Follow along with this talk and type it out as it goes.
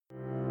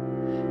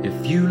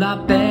if you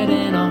like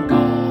betting on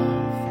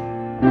golf.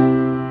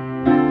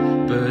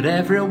 But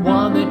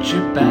everyone that you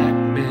back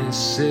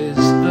misses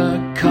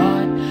the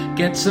cut.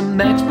 Get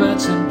some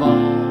experts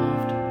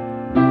involved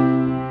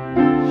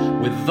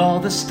with all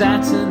the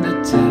stats and the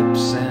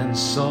tips and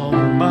so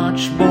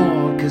much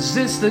more. Cause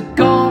it's the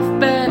golf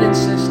betting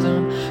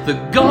system, the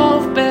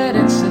golf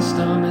betting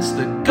system, it's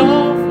the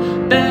golf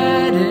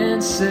betting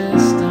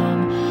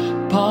system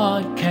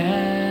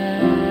podcast.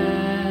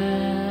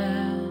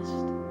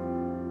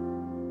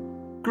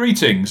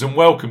 Greetings and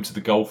welcome to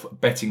the Golf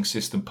Betting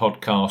System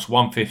Podcast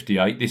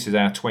 158. This is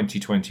our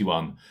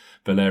 2021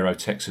 Valero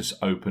Texas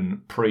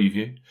Open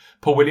preview.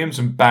 Paul Williams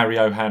and Barry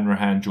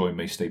O'Hanrahan join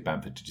me, Steve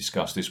Bamford, to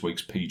discuss this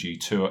week's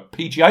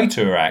PGA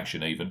Tour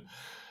action even.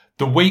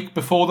 The week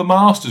before the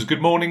Masters.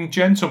 Good morning,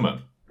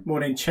 gentlemen.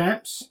 Morning,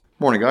 chaps.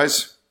 Morning,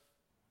 guys.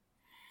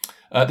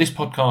 This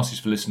podcast is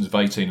for listeners of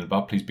 18 and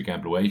above. Please be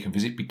gamble aware. You can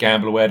visit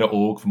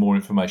begambleaware.org for more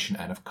information.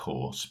 And of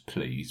course,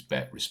 please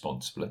bet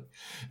responsibly.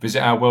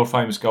 Visit our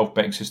world-famous golf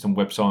betting system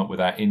website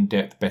with our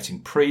in-depth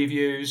betting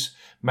previews,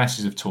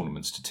 masses of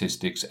tournament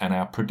statistics, and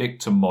our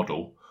predictor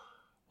model.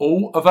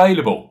 All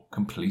available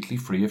completely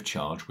free of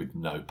charge with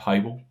no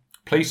paywall.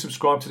 Please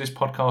subscribe to this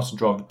podcast and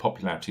drive the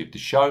popularity of the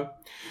show.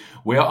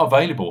 We are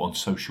available on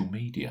social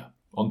media,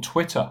 on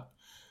Twitter.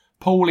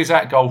 Paul is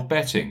at Golf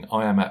Betting.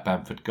 I am at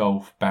Bamford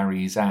Golf.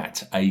 Barry is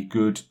at A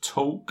Good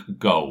Talk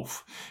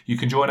Golf. You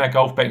can join our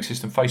Golf Betting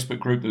System Facebook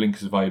group. The link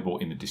is available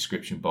in the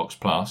description box.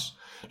 Plus,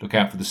 look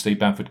out for the Steve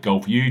Bamford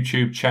Golf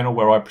YouTube channel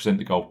where I present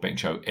the Golf Betting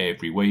Show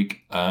every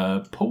week.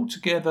 Pulled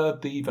together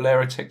the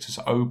Valero Texas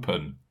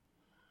Open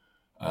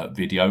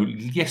video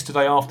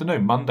yesterday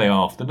afternoon, Monday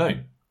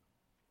afternoon.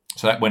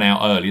 So that went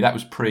out early. That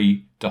was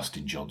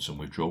pre-Dustin Johnson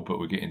withdrawal, but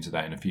we'll get into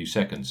that in a few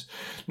seconds.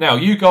 Now,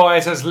 you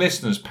guys as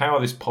listeners power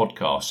this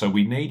podcast, so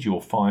we need your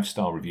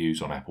 5-star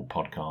reviews on Apple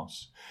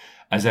Podcasts.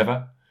 As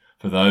ever,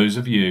 for those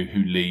of you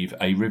who leave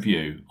a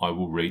review, I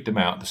will read them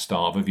out at the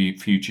start of a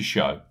future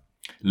show.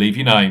 Leave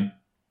your name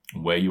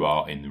and where you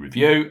are in the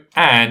review.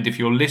 And if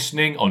you're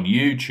listening on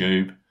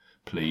YouTube,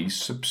 please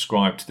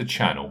subscribe to the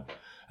channel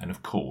and,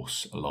 of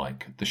course,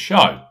 like the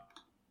show.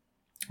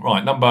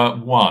 Right, number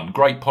 1,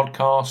 great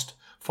podcast.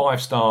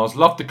 5 stars,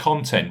 love the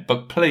content,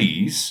 but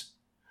please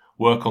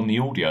work on the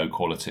audio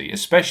quality,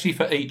 especially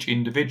for each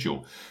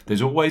individual.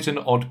 There's always an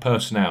odd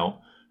person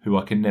out who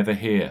I can never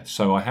hear,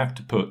 so I have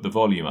to put the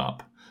volume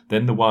up.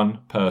 Then the one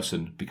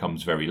person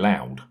becomes very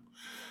loud.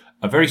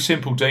 A very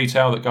simple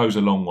detail that goes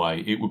a long way.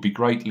 It would be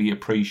greatly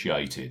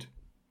appreciated.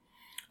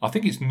 I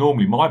think it's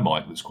normally my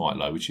mic that's quite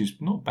low, which is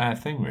not a bad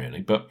thing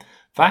really, but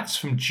that's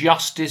from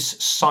Justice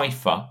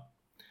Cypher,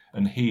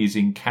 and he is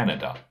in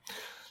Canada.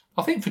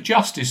 I think for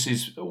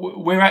Justice,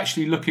 we're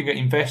actually looking at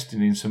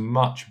investing in some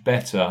much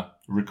better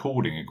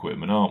recording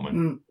equipment, aren't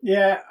we?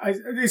 Yeah,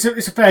 it's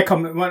a fair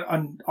comment.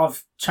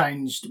 I've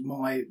changed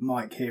my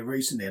mic here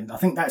recently, and I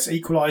think that's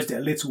equalised it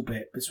a little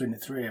bit between the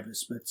three of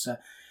us. But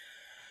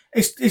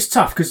it's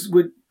tough because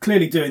we're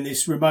clearly doing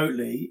this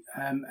remotely,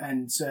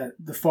 and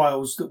the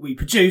files that we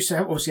produce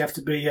obviously have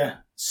to be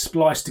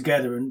spliced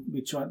together, and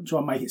we try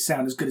and make it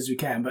sound as good as we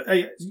can. But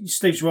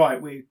Steve's right.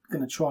 We're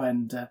going to try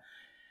and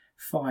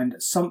find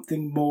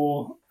something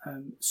more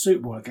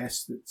suitable, I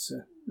guess,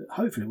 that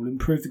hopefully will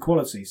improve the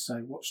quality.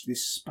 So watch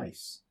this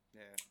space.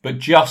 But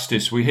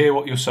Justice, we hear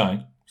what you're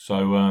saying.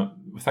 So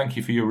thank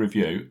you for your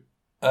review.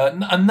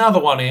 Another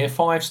one here,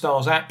 5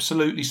 stars,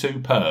 absolutely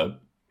superb.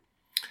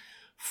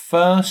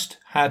 First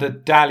had a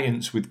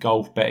dalliance with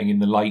golf betting in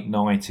the late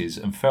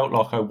 90s and felt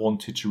like I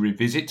wanted to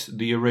revisit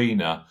the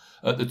arena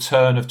at the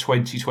turn of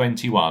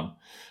 2021.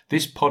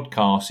 This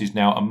podcast is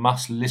now a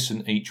must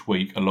listen each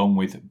week, along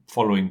with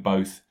following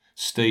both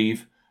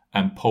Steve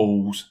and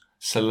Paul's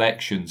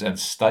selections and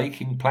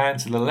staking plan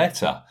to the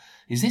letter.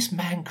 Is this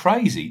man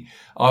crazy?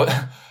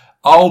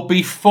 I'll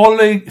be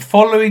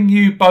following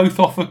you both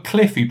off a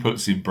cliff, he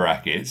puts in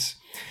brackets.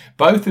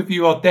 Both of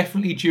you are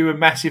definitely due a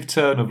massive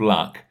turn of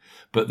luck,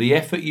 but the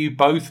effort you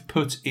both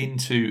put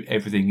into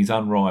everything is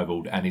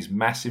unrivaled and is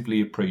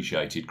massively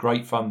appreciated.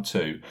 Great fun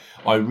too.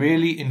 I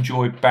really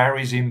enjoy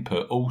Barry's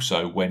input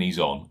also when he's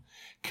on.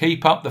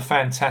 Keep up the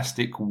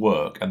fantastic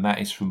work, and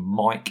that is from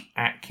Mike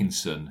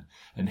Atkinson,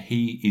 and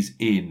he is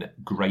in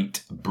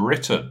Great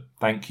Britain.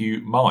 Thank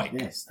you, Mike.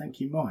 Yes, thank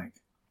you, Mike.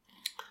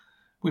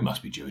 We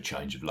must be due a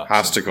change of luck.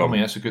 Has to come. I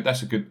mean,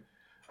 that's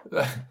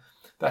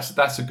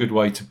a good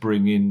way to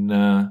bring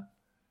in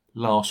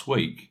last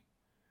week.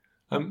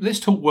 Let's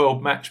talk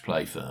World Match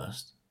Play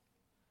first.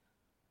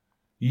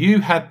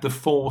 You had the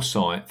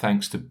foresight,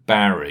 thanks to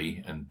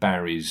Barry and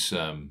Barry's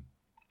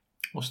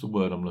what's the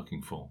word I'm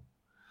looking for?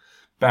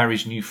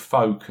 Barry's new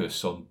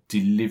focus on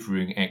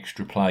delivering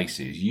extra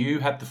places.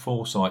 You had the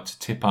foresight to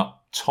tip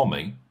up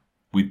Tommy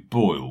with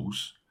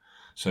Boyles.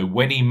 So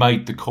when he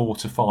made the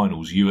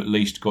quarterfinals, you at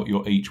least got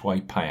your each way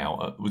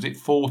payout. Was it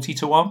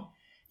 40-1?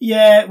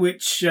 Yeah,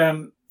 which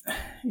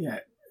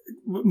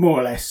more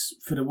or less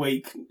for the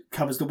week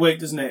covers the week,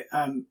 doesn't it?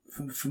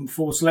 From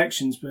 4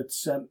 selections, but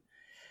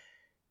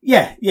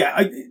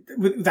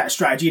With that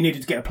strategy, you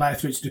needed to get a player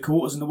through to the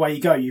quarters, and the way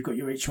you go, you've got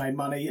your each way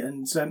money,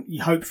 and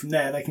you hope from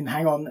there they can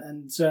hang on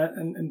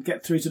and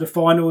get through to the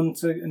final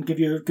and give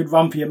you a good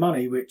run for your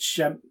money, which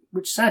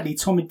sadly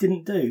Tommy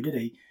didn't do, did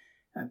he?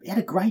 He had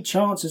a great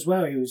chance as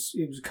well. He was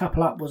a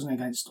couple up, wasn't he,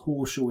 against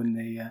Horshall in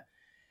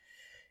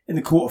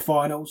the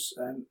quarterfinals.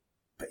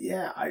 But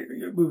yeah,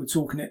 we were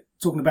talking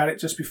about it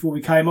just before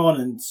we came on,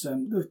 and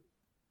there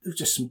were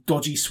just some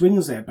dodgy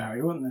swings there,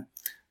 Barry, weren't there?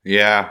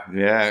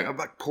 Yeah.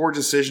 Like poor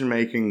decision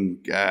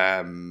making.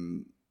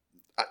 Coming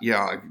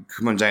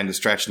down the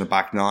stretch in the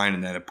back nine,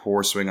 and then a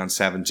poor swing on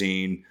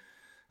 17,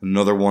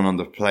 another one on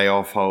the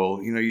playoff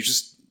hole. You know, you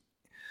just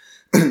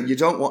you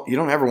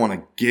don't ever want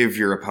to give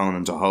your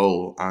opponent a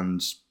hole,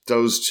 and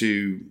those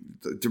two,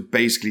 they're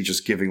basically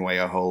just giving away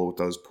a hole with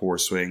those poor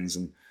swings,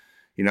 and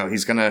you know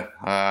he's gonna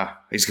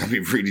be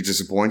really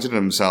disappointed in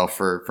himself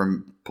for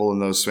pulling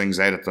those swings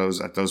out at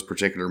those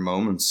particular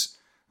moments.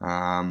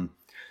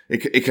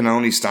 It can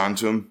only stand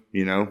to him,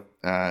 you know.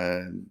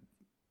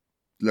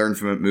 Learn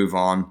from it, move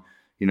on.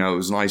 You know, it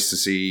was nice to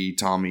see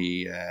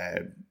Tommy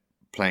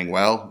playing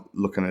well,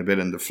 looking a bit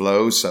in the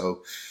flow.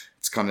 So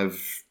it's kind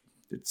of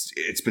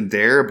it's been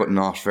there, but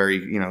not very,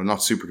 you know,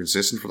 not super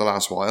consistent for the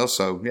last while.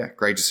 So yeah,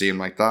 great to see him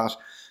like that,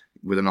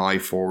 with an eye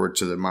forward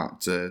to the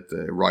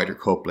Ryder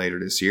Cup later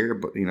this year.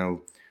 But you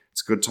know,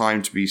 it's a good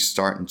time to be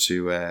starting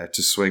to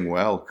swing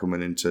well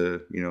coming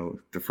into, you know,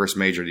 the first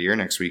major of the year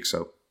next week.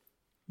 So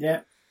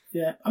yeah.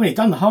 I mean, he'd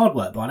done the hard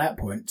work by that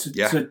point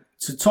to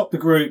top the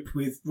group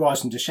with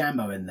Bryson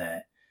DeChambeau in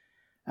there,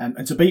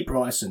 and to beat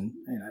Bryson,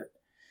 you know,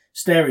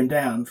 stare him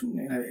down,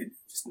 you know,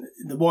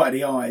 in the white of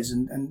the eyes,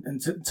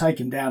 and to take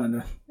him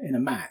down in a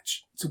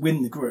match to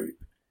win the group,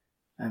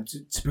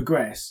 to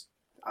progress.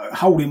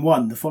 Holding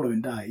one the following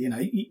day, you know,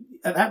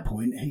 at that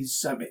point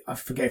he's I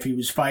forget if he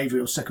was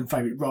favourite or second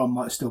favourite. Rahm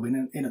might have still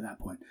been in at that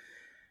point,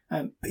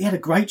 but he had a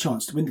great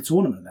chance to win the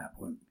tournament at that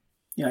point.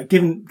 You know,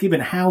 given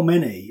how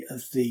many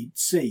of the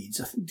seeds,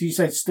 do you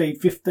say,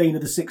 Steve, 15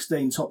 of the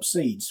 16 top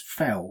seeds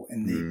fell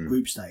in the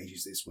group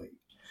stages this week?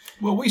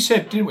 Well, we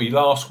said, didn't we,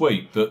 last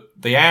week that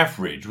the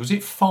average, was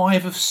it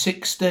 5 of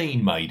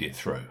 16 made it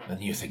through?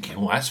 And you're thinking,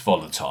 well, that's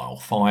volatile.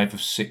 5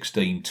 of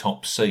 16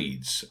 top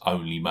seeds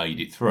only made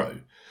it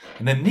through.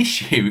 And then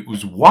this year it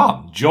was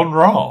 1, Jon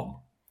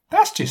Rahm.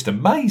 That's just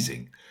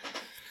amazing.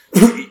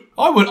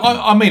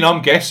 I mean,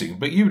 I'm guessing,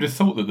 but you would have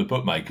thought that the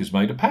bookmakers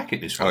made a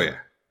packet this week. Oh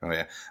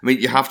yeah. I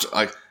mean, you have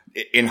to.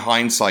 In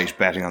hindsight,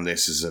 betting on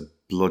this is a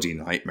bloody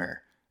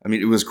nightmare. I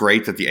mean, it was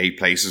great that the 8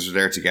 places were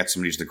there to get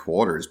somebody to the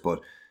quarters, but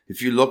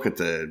if you look at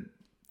the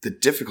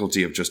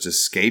difficulty of just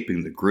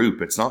escaping the group,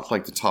 it's not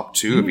like the top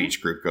 2 of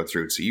each group go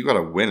through. So you got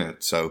to win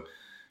it. So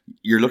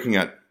you're looking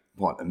at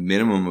a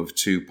minimum of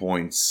 2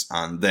 points,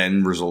 and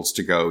then results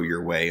to go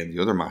your way in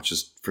the other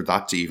matches for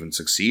that to even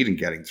succeed in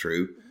getting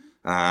through.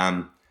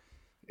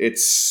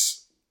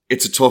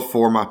 It's a tough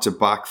format to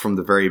back from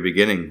the very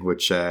beginning,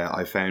 which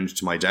I found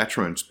to my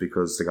detriment,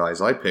 because the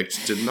guys I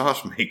picked did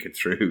not make it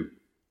through.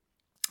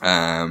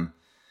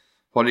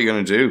 What are you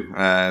going to do?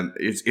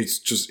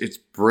 It's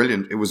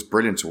brilliant. It was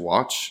brilliant to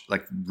watch.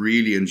 Like,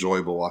 really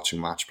enjoyable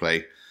watching match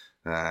play.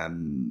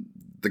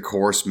 The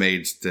course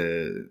made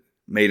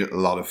it a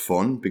lot of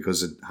fun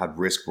because it had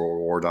risk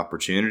reward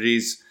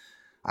opportunities.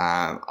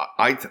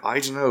 I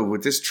don't know,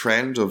 with this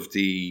trend of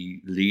the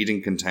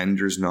leading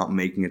contenders not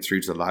making it through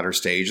to the latter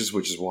stages,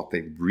 which is what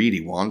they really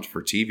want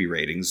for TV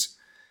ratings,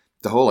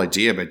 the whole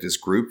idea about this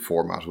group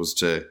format was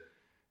to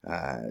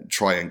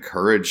try and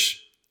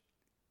encourage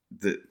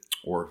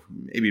or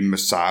maybe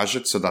massage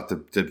it so that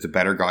the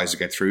better guys that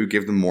get through,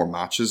 give them more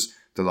matches.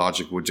 The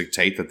logic would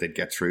dictate that they'd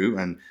get through,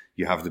 and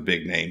you have the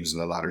big names in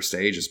the latter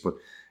stages. But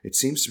it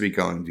seems to be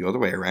going the other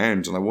way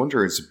around, and I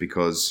wonder, is it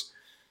because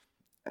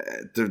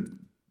the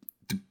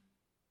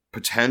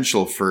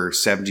potential for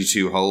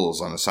 72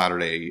 holes on a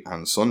Saturday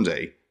and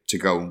Sunday to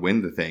go and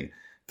win the thing,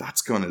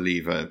 that's going to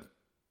leave a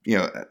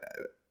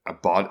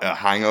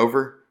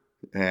hangover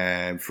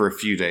for a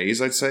few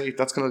days. I'd say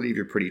that's going to leave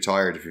you pretty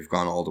tired if you've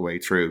gone all the way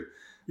through.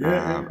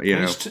 And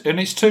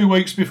it's 2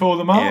 weeks before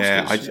the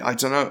Masters. Yeah, I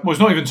don't know. Well, it's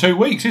not even 2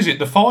 weeks, is it?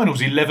 The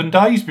final's 11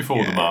 days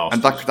before the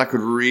Masters, and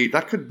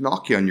that could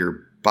knock you on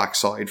your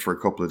backside for a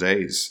couple of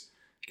days,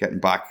 getting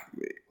back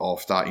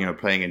off that. You know,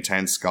 playing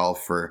intense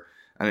golf for.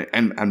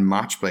 And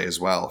match play as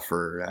well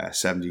for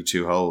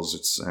 72 holes.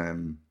 It's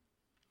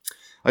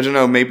I don't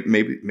know.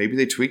 Maybe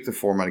they tweak the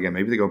format again.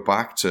 Maybe they go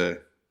back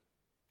to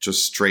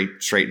just straight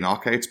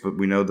knockouts. But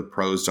we know the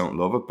pros don't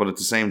love it. But at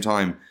the same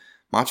time,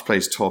 match play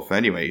is tough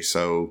anyway.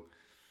 So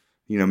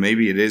you know,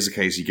 maybe it is a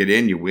case you get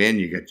in, you win,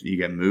 you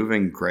get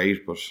moving,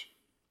 great. But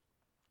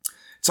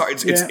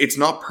it's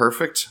not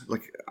perfect.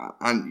 Like,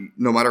 and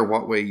no matter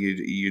what way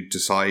you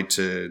decide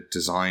to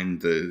design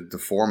the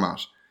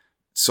format,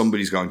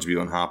 somebody's going to be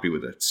unhappy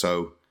with it.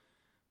 So,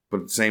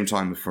 but at the same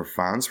time, from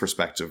fans'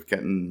 perspective,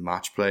 getting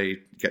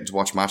to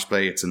watch match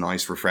play, it's a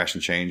nice,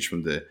 refreshing change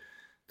from the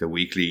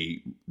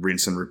weekly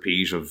rinse and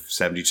repeat of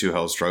 72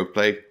 hole stroke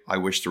play. I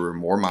wish there were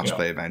more match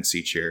play events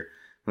each year,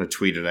 kind of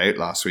tweeted out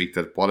last week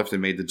that what if they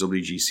made the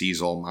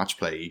WGCs all match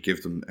play? You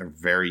give them a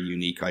very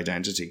unique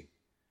identity.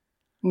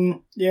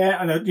 Yeah,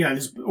 I know.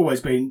 There's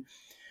always been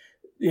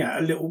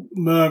a little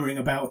murmuring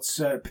about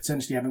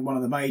potentially having one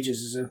of the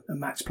majors as a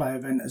match play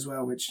event as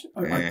well, which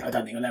I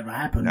don't think will ever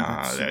happen. No,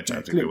 I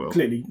don't think it will.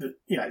 Clearly,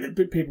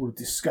 people will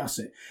discuss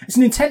it. It's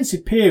an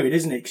intensive period,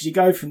 isn't it? Because you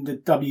go from the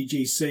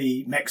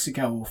WGC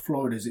Mexico or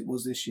Florida as it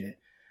was this year,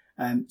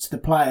 to the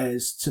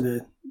players, to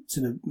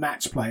the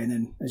match play, and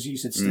then, as you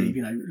said, Steve,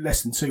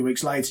 less than 2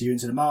 weeks later you're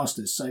into the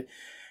Masters. So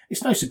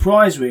it's no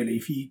surprise really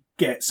if you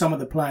get some of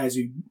the players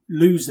who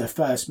lose their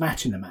first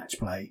match in the match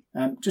play,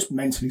 just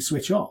mentally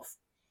switch off.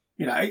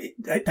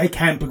 They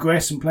can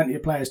progress, and plenty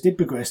of players did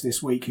progress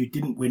this week who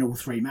didn't win all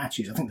 3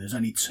 matches. I think there's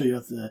only two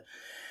of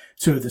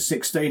the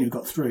 16 who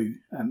got through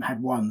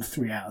had won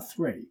 3 out of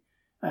 3.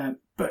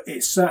 But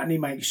it certainly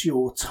makes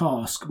your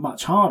task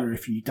much harder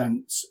if you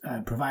don't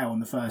prevail on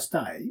the first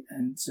day.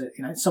 And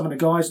some of the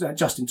guys,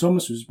 Justin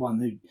Thomas was one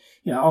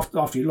who,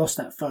 after he lost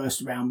that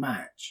first round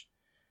match,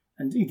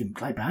 and he didn't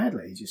play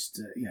badly, he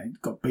just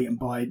got beaten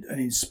by an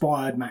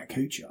inspired Matt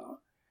Kuchar,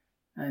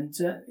 and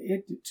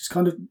it just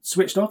kind of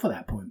switched off at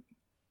that point.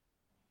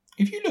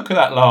 If you look at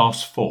that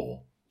last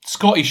 4,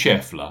 Scotty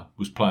Scheffler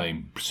was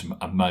playing some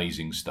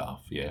amazing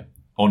stuff, yeah,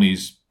 on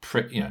his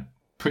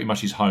pretty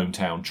much his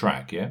hometown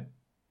track, yeah.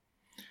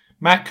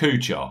 Matt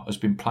Kuchar has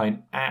been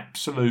playing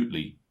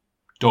absolutely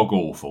dog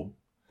awful.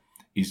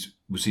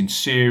 Was in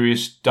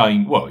serious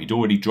danger. Well, he'd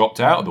already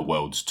dropped out of the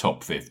world's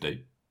top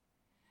 50.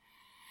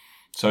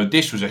 So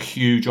this was a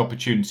huge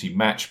opportunity,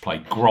 match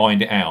play,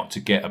 grind it out to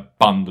get a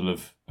bundle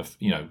of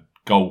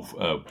golf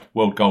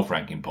world golf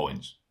ranking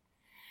points.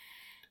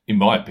 In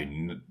my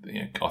opinion,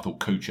 I thought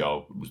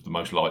Kuchar was the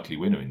most likely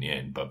winner in the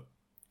end, but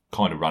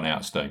kind of run out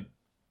of steam.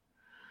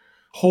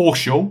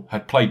 Horschel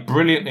had played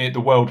brilliantly at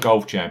the World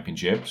Golf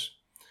Championships,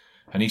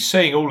 and he's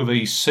seeing all of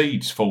these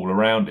seeds fall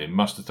around him.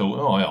 Must have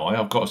thought,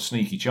 I've got a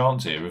sneaky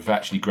chance here of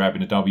actually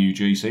grabbing a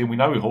WGC. And we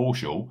know with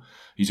Horschel,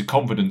 he's a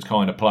confident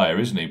kind of player,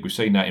 isn't he? We've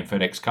seen that in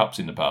FedEx Cups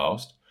in the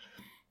past.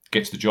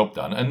 Gets the job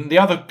done. And the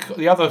other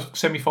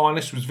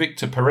semi-finalist was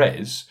Victor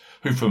Perez,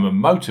 who, from a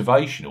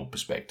motivational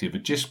perspective,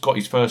 had just got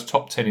his first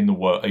top 10 in the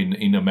world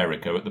in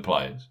America at the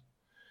Players,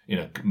 in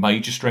a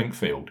major strength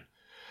field.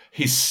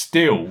 He's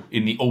still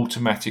in the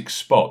automatic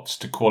spots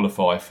to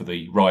qualify for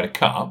the Ryder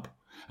Cup,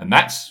 and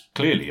that's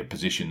clearly a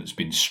position that's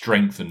been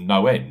strengthened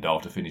no end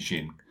after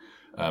finishing,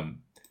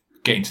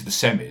 getting to the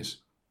semis,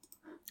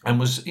 and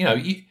was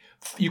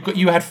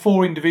you had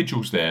 4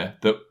 individuals there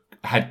that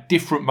had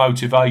different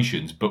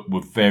motivations, but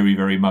were very,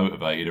 very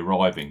motivated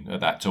arriving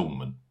at that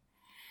tournament.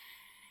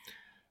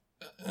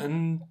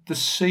 And the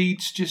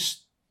seeds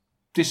just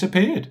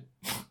disappeared.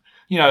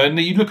 And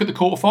you look at the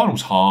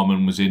quarterfinals,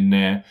 Harman was in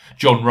there.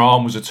 Jon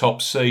Rahm was a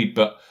top seed,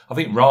 but I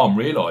think Rahm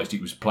realised he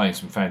was playing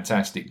some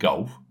fantastic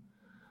golf.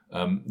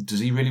 Does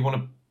he really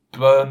want to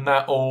burn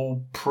that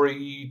all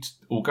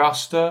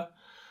pre-Augusta?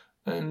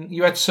 And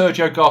you had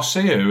Sergio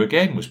Garcia, who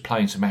again was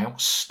playing some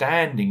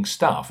outstanding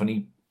stuff, and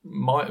he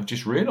might have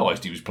just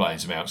realised he was playing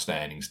some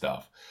outstanding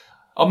stuff.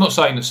 I'm not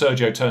saying that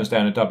Sergio turns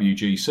down a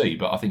WGC,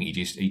 but I think he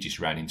just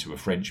ran into a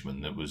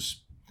Frenchman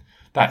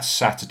that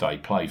Saturday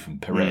play from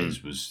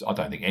Perez was, I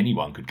don't think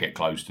anyone could get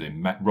close to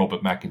him,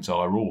 Robert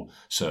McIntyre or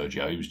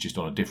Sergio. He was just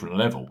on a different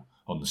level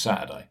on the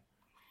Saturday.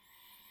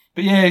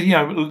 But yeah,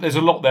 there's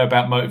a lot there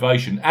about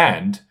motivation.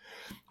 And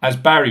as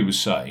Barry was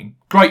saying,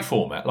 great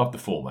format, love the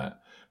format.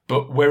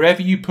 But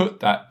wherever you put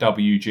that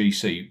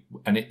WGC,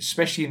 and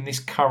especially in this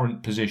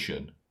current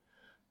position,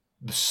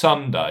 the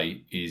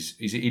Sunday is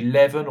it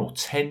 11 or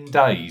 10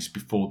 days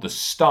before the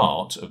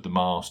start of the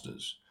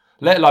Masters,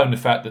 let alone the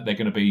fact that they're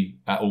going to be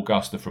at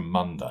Augusta from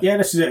Monday. Yeah,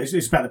 this is it.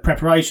 It's about the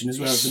preparation as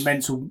well as the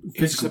mental,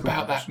 physical. It's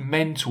about that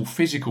mental,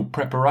 physical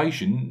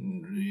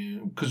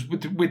preparation. Because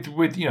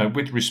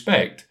with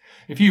respect,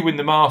 if you win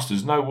the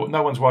Masters, no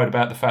one's worried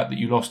about the fact that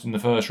you lost in the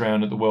first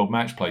round at the World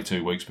Match Play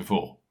 2 weeks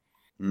before.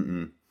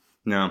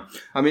 No,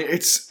 I mean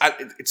it's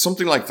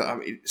something like that. I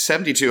mean,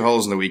 72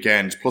 holes in the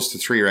weekend plus the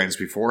 3 rounds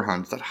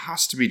beforehand. That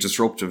has to be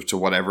disruptive to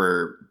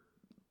whatever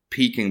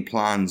peaking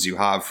plans you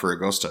have for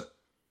Augusta.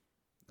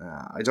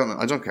 I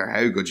don't care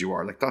how good you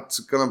are. Like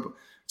it's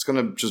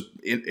gonna just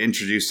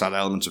introduce that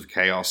element of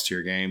chaos to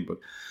your game. But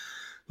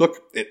look,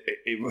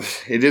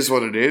 it is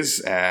what it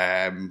is.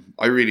 I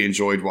really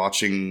enjoyed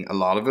watching a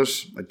lot of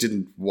it. I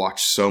didn't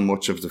watch so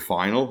much of the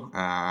final.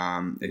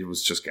 It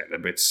was just getting a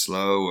bit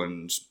slow,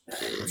 and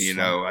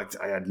I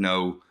had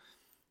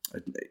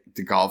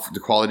the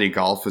quality of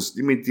golf is.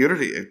 I mean, the other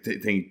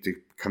thing that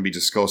can be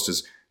discussed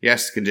is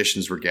yes, the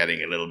conditions were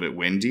getting a little bit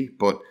windy,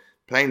 but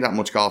playing that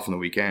much golf on the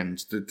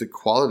weekend, the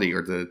quality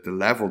or the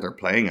level they're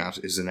playing at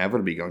is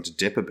inevitably going to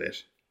dip a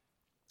bit.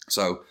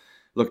 So.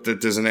 Look,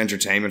 there's an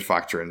entertainment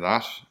factor in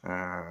that.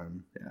 I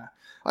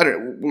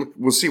don't know.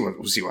 We'll see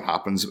what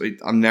happens.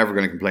 I'm never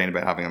going to complain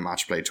about having a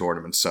match play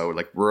tournament. So,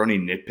 we're only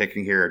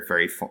nitpicking here at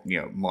very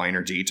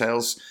minor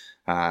details.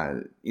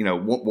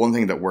 One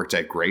thing that worked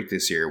out great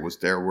this year was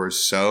there were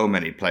so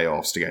many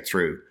playoffs to get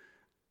through,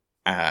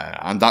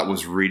 and that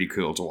was really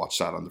cool to watch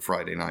that on the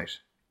Friday night.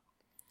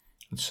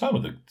 And some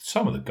of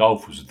the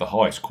golf was of the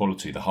highest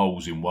quality. The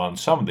holes in one,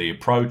 some of the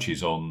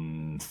approaches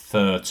on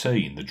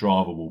 13, the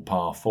drivable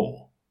par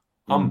 4,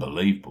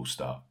 unbelievable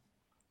stuff.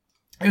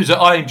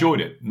 I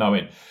enjoyed it. No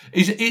end.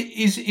 Is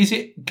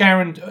it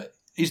guaranteed?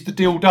 Is the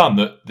deal done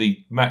that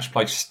the match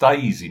play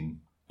stays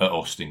at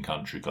Austin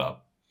Country Club?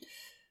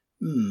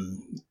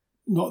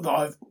 Not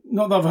that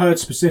I've heard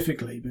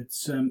specifically, but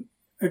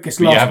I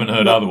guess you haven't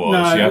heard otherwise.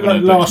 No, you haven't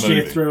heard last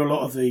year threw a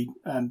lot of the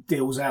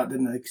deals out,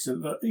 didn't they? Because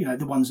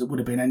the ones that would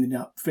have been ending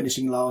up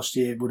finishing last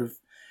year would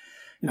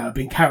have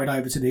been carried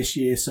over to this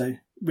year. So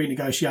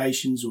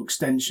renegotiations or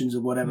extensions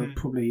or whatever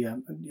probably a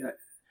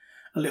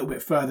little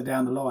bit further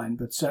down the line.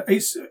 But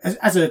it's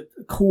as a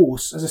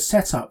course, as a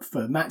setup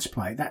for match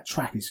play, that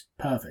track is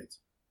perfect,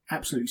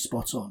 absolutely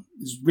spot on.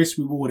 There's risk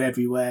reward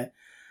everywhere.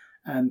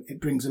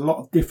 It brings a lot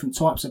of different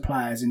types of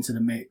players into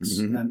the mix.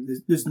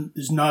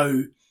 There's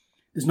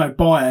no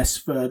bias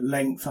for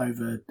length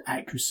over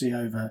accuracy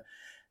over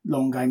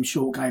long game,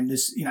 short game.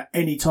 There's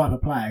any type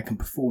of player can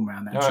perform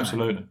around that track.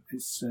 Absolutely.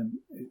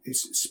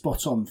 It's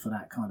spot on for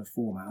that kind of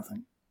format, I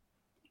think.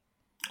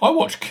 I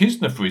watched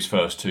Kisner for his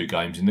first 2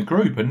 games in the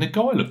group, and the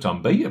guy looked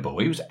unbeatable.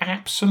 He was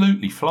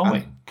absolutely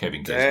flying,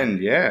 Kevin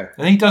Kisner.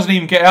 And he doesn't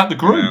even get out the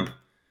group.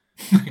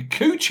 No.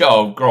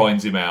 Kuchar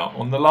grinds him out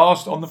on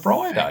the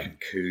Friday.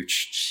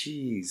 Kuch,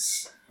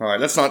 jeez. All right,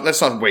 let's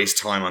not waste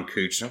time on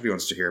Kuch. Nobody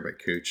wants to hear about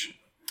Kuch.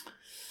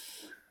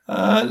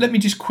 Let me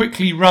just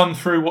quickly run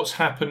through what's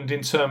happened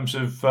in terms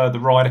of the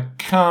Ryder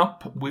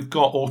Cup. We've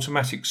got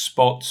automatic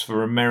spots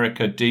for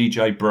America,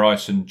 DJ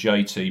Bryson,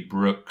 JT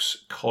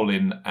Brooks,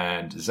 Colin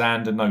and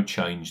Xander. No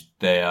change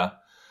there.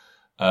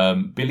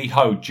 Billy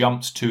Ho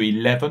jumped to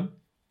 11.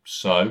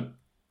 So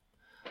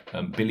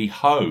Billy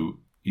Ho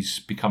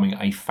is becoming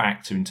a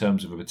factor in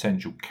terms of a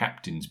potential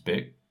captain's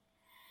pick.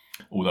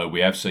 Although we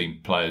have seen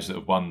players that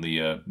have won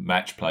the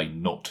match play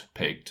not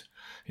picked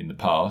in the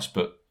past,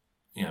 but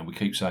we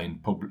keep saying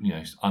probably,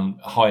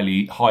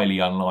 highly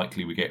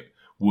unlikely we get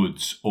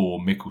Woods or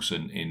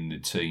Mickelson in the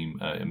team,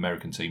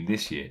 American team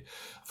this year.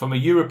 From a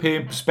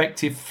European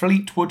perspective,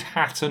 Fleetwood,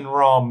 Hatton,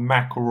 Rahm,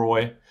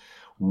 McIlroy,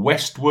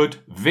 Westwood,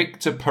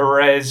 Victor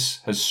Perez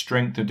has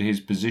strengthened his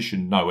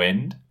position no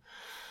end.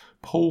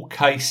 Paul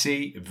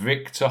Casey,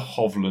 Victor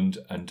Hovland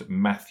and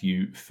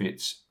Matthew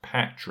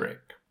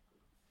Fitzpatrick.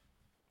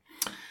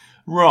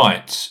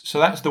 Right, so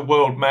that's the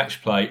World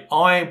Match Play.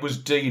 I was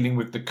dealing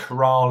with the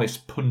Corales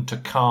Punta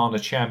Cana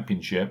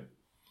Championship.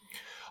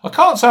 I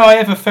can't say I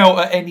ever felt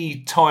at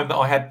any time that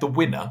I had the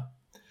winner,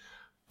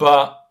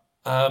 but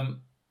I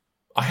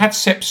had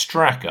Sepp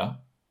Straka,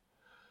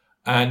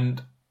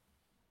 and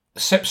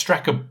Sepp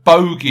Straka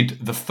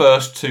bogeyed the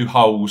first 2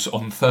 holes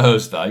on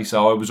Thursday,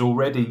 so I was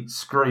already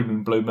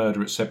screaming blue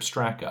murder at Sepp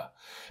Straka.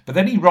 But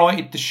then he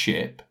righted the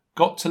ship,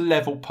 got to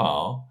level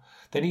par,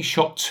 then he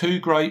shot 2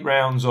 great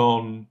rounds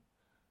on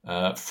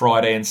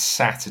Friday and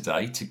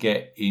Saturday to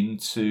get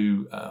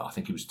into, I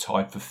think he was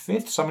tied for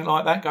 5th, something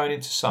like that, going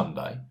into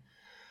Sunday.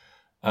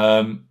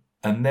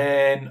 And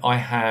then I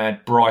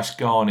had Bryce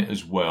Garnett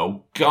as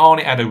well.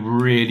 Garnett had a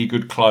really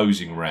good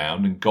closing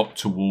round and got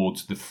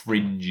towards the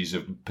fringes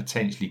of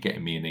potentially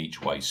getting me an each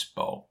way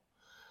spot.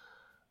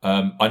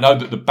 I know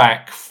that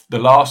the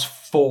last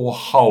 4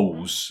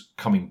 holes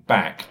coming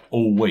back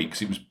all week,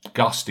 'cause it was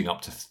gusting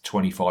up to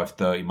 25,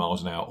 30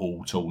 miles an hour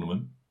all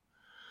tournament.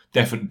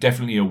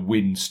 Definitely a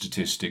wind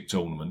statistic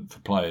tournament for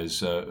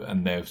players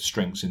and their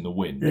strengths in the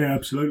wind. Yeah,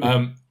 absolutely.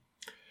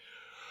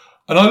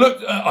 And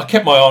I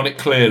kept my eye on it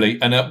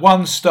clearly, and at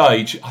one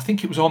stage, I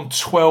think it was on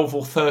 12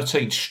 or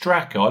 13,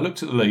 Straka, I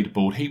looked at the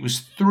leaderboard, he was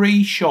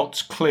 3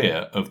 shots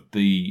clear of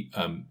the,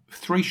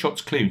 3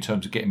 shots clear in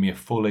terms of getting me a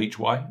full each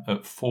way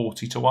at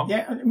 40 to 1.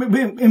 Yeah,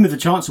 we're in with a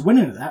chance of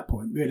winning at that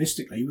point,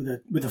 realistically,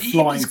 with a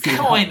flying field.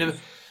 Kind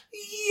of,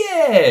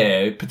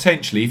 yeah,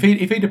 potentially. If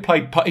he'd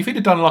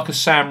have done like a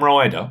Sam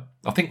Ryder,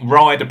 I think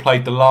Ryder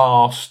played the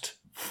last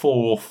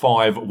 4,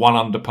 5, 1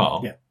 under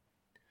par. Yeah.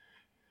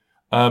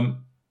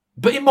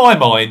 But in my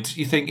mind,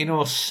 you think,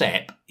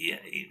 Sepp,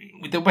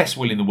 with the best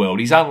will in the world,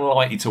 he's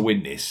unlikely to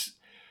win this.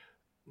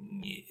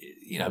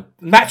 And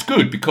that's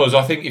good, because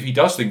I think if he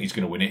does think he's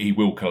going to win it, he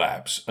will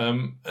collapse.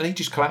 And he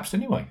just collapsed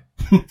anyway.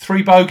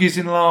 3 bogeys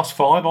in the last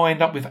 5. I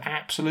end up with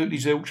absolutely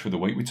zilch for the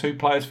week, with 2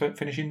 players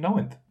finishing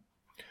 9th.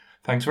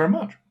 Thanks very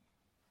much.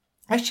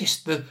 It's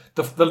just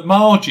the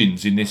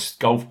margins in this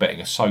golf betting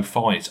are so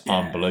fine, it's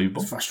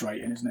unbelievable. It's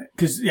frustrating, isn't it?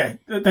 Because,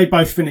 they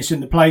both finish in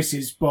the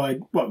places by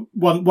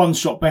one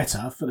shot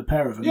better for the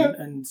pair of them,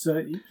 and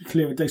you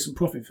clear a decent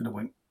profit for the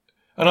week.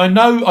 And I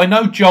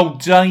know Joel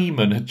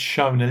Damon had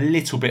shown a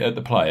little bit at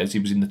the Players. He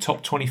was in the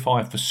top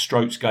 25 for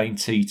strokes gained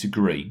tee to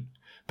green.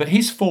 But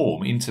his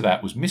form into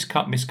that was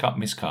miscut,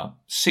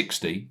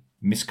 60,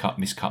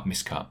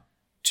 miscut.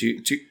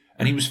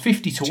 And he was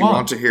 50 to 1. Do you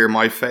want to hear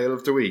my fail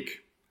of the week?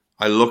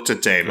 I looked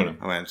at Damon.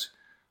 I went,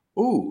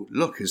 "Oh,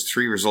 look, his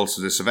 3 results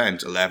of this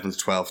event: 11th,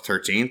 12th,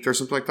 13th, or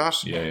something like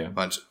that." Yeah. I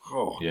went,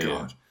 "Oh, God.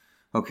 Yeah.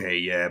 Okay,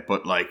 yeah,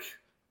 but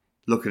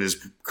look at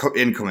his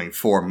incoming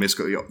form,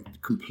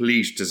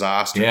 complete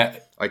disaster. Yeah.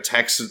 I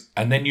texted,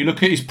 and then you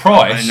look at his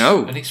price. I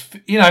know. And it's,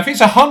 if it's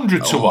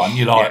 100 to 1,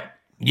 you're like,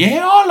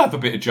 yeah, I'll have a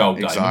bit of Joel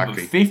Damon.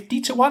 Exactly. But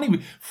 50 to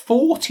 1,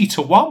 40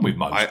 to 1 with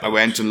most. I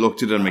went and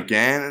looked at him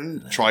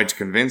again, tried to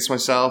convince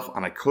myself,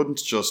 and I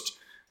couldn't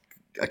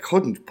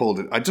pull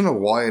it. I don't know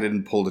why I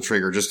didn't pull the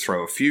trigger, just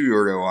throw a few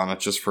euro on it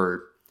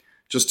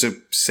just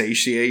to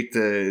satiate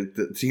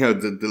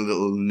the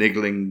little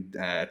niggling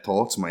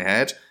thoughts in my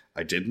head.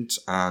 I didn't,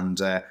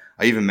 and I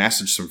even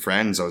messaged some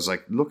friends. I was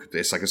like, "Look at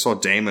this!" Like I saw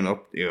Damon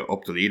up the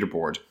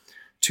leaderboard,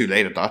 too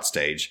late at that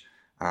stage,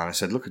 and I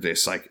said, "Look at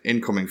this! Like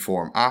incoming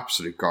form,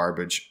 absolute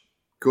garbage.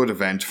 Good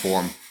event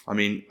form. I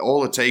mean,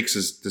 all it takes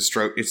is the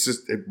stroke.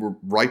 We're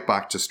right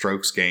back to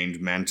strokes gained,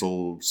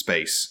 mental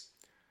space.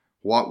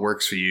 What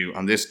works for you?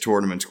 And this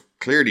tournament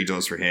clearly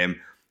does for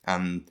him.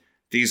 And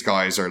these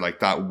guys are like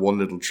that one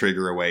little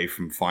trigger away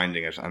from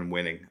finding it and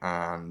winning,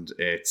 and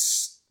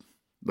it's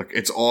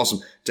awesome.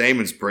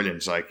 Damon's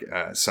brilliant. So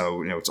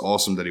it's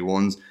awesome that he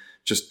won.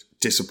 Just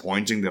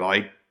disappointing that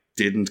I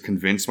didn't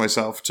convince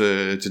myself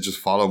to just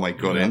follow my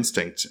gut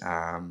instinct.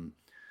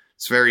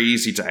 It's very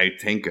easy to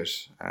outthink it.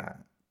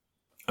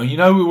 And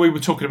we were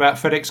talking about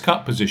FedEx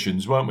Cup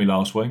positions, weren't we,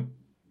 last week?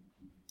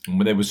 And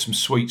there was some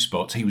sweet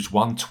spots. He was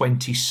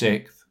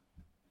 126th.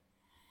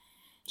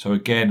 So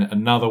again,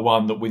 another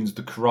one that wins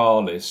the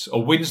Corrales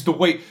or wins the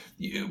week.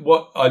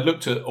 What I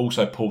looked at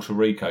also Puerto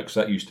Rico, because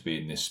that used to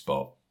be in this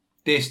spot.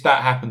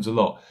 That happens a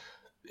lot.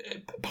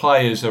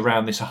 Players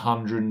around this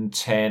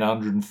 110,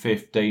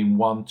 115,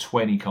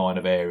 120 kind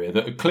of area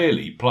that are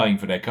clearly playing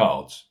for their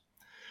cards.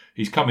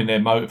 He's coming there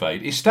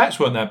motivated. His stats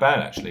weren't that bad,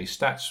 actually.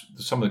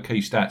 Some of the key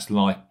stats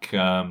like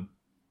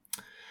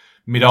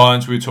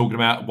mid-irons we were talking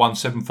about,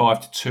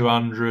 175 to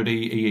 200.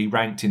 He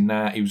ranked in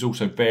that. He was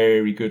also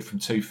very good from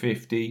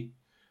 250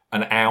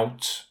 and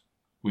out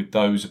with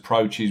those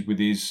approaches with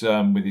his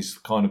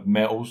kind of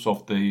metals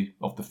off the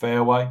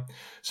fairway.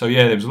 So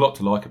yeah, there was a lot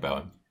to like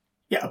about him.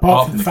 Yeah,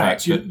 apart from the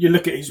fact you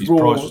look at his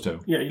raw,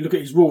 you look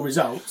at his raw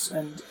results,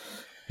 and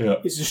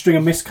it's a string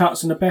of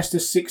miscuts and the best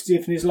is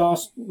 60th in his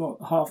last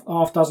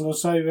half dozen or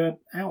so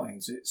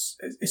outings.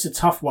 It's a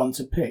tough one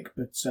to pick,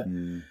 but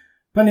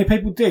plenty of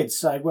people did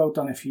say well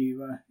done if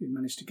you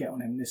managed to get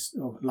on him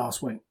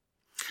last week.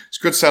 It's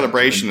a good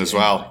celebration as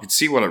well. You could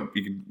see kind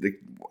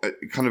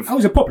of. Oh,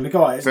 he's a popular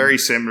guy. Very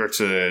similar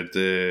to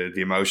the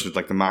emotion of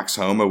like the Max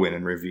Homa win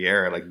in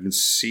Riviera. Like you can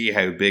see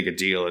how big a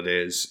deal it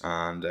is,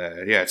 and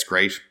it's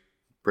great.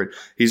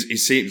 He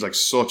seems like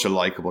such a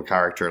likable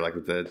character. Like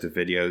with the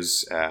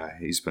videos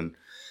he's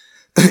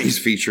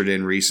featured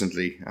in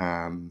recently.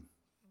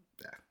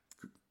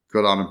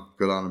 Good on him.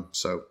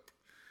 So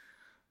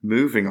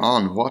moving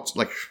on, what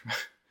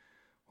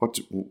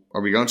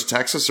are we going to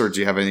Texas, or do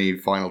you have any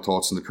final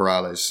thoughts on the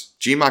Corrales?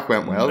 GMAC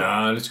went well.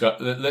 No, let's go.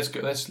 Let's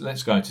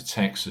go to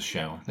Texas,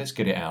 shall we? Let's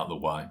get it out of the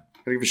way.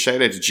 I'll give a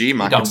shout out to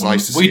GMAC. It's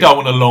nice to see. We don't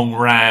want a long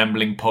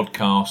rambling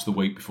podcast the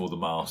week before the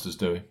Masters,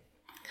 do we?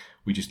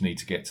 We just need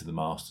to get to the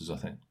Masters, I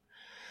think.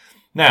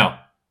 Now,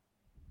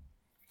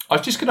 I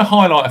was just going to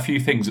highlight a few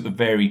things at the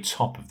very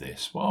top of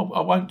this. Well,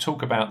 I won't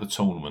talk about the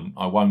tournament.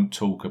 I won't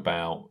talk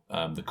about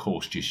the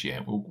course just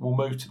yet. We'll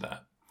move to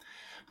that.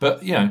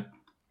 But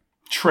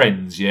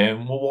trends,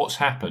 and what's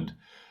happened.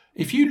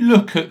 If you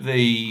look at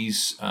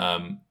these,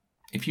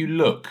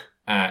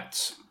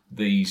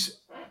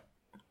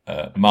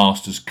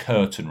 Masters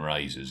curtain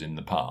raisers in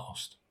the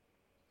past,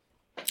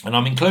 and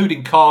I'm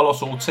including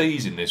Carlos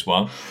Ortiz in this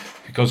one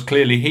because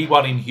clearly he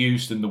won in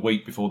Houston the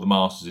week before the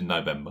Masters in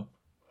November.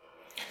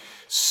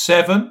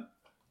 7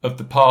 of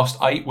the past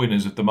 8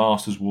 winners of the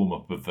Masters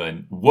warm-up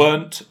event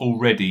weren't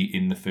already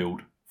in the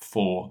field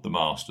for the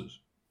Masters.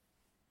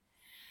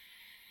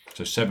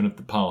 So 7 of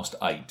the past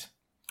 8.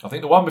 I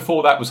think the one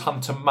before that was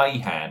Hunter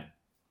Mahan.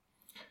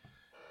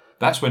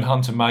 That's when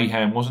Hunter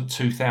Mahan wasn't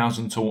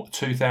 2,000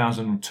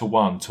 to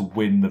 1 to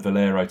win the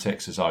Valero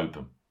Texas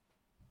Open,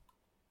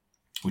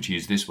 which he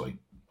is this week.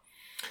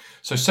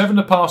 So 7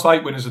 of the past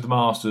 8 winners of the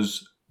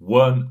Masters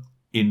weren't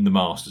in the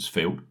Masters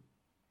field.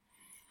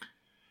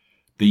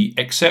 The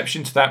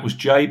exception to that was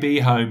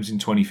JB Holmes in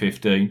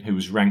 2015, who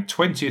was ranked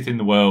 20th in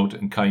the world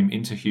and came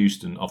into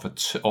Houston off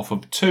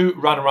of 2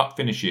 runner-up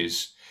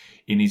finishes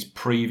in his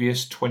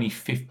previous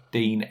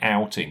 2015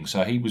 outing.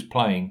 So he was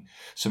playing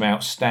some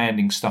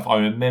outstanding stuff. I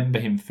remember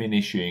him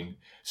finishing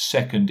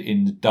second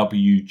in the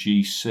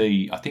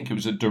WGC. I think it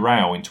was at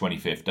Doral in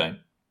 2015.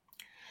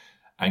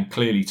 And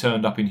clearly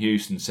turned up in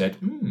Houston and said,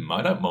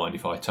 I don't mind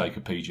if I take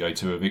a PGA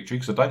Tour victory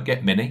because I don't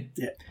get many.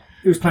 Yeah,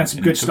 he was playing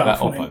some good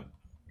stuff.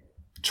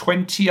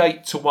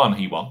 28 to 1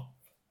 he won.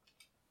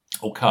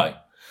 Okay.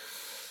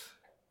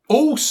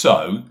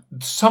 Also,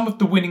 some of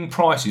the winning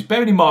prices,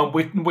 bearing in mind,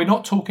 we're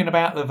not talking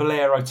about the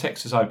Valero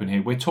Texas Open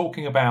here. We're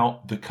talking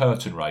about the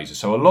curtain raiser.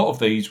 So a lot of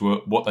these were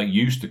what they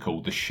used to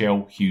call the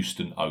Shell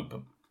Houston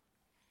Open.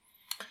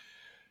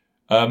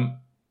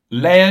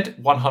 Laird,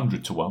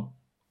 100 to 1.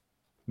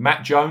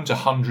 Matt Jones,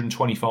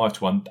 125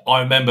 to 1. I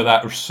remember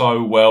that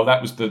so well.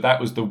 That was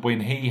the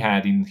win he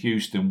had in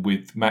Houston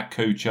with Matt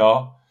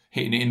Kuchar.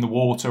 hitting it in the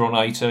water on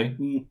 18.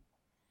 Mm.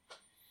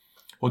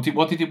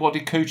 What did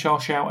Kuchar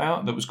shout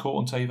out that was caught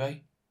on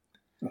TV?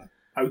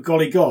 Oh,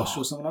 golly gosh,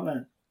 or something like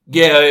that.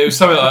 Yeah, it was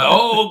something like,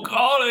 oh,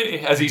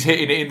 golly, as he's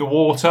hitting it in the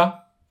water.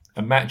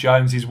 And Matt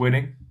Jones is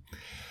winning.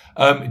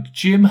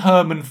 Jim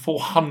Herman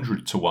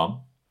 400 to 1.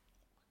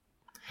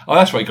 Oh,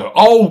 that's right. You go,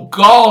 oh,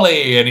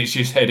 golly, and it's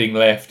just heading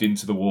left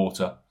into the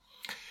water.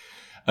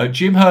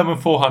 Jim Herman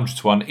 400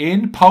 to 1.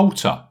 Ian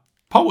Poulter.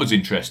 Poulter's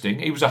interesting.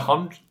 He was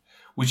 100,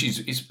 which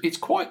is it's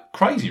quite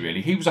crazy,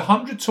 really. He was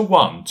 100 to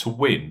 1 to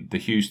win the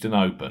Houston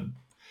Open,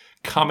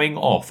 coming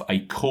off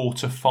a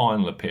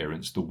quarter-final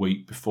appearance the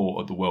week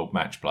before at the World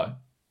Match Play.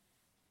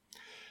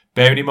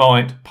 Bearing in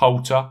mind,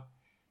 Poulter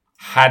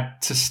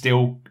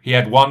he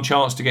had one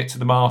chance to get to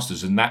the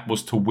Masters, and that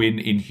was to win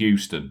in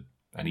Houston,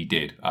 and he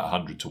did at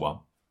 100 to 1.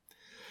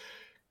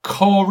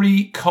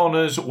 Corey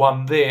Connors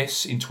won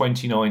this in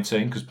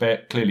 2019 because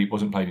clearly it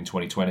wasn't played in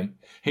 2020.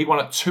 He won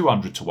at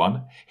 200 to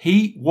 1.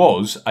 He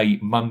was a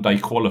Monday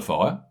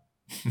qualifier.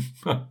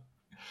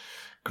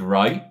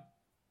 Great.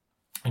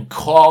 And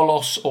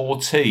Carlos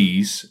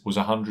Ortiz was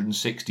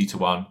 160 to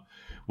 1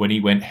 when he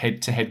went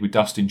head to head with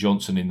Dustin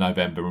Johnson in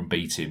November and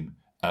beat him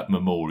at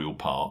Memorial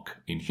Park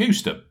in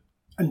Houston.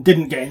 And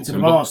didn't get into the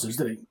Masters,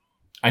 did he?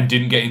 And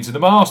didn't get into the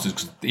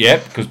Masters.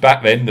 Because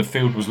back then the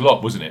field was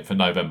locked, wasn't it, for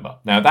November?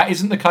 Now, that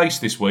isn't the case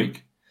this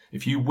week.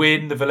 If you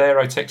win the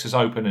Valero Texas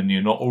Open and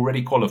you're not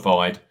already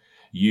qualified,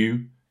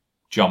 you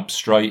jump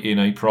straight in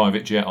a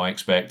private jet, I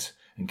expect,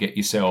 and get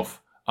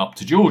yourself up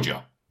to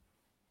Georgia.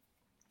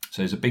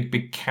 So there's a big,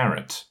 big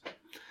carrot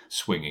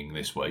swinging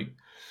this week.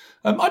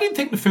 I didn't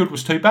think the field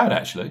was too bad,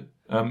 actually.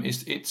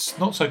 It's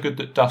not so good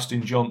that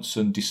Dustin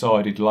Johnson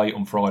decided late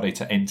on Friday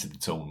to enter the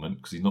tournament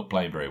because he's not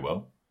playing very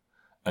well,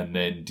 and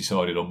then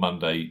decided on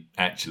Monday,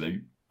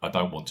 actually, I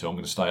don't want to. I'm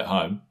going to stay at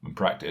home and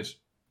practice.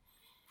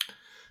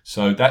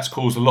 So that's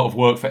caused a lot of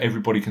work for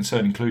everybody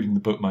concerned, including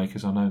the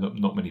bookmakers. I know that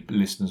not many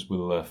listeners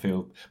will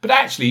feel. But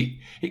actually,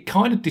 it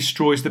kind of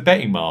destroys the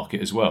betting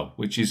market as well,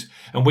 which is,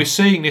 and we're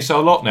seeing this a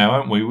lot now,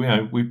 haven't we?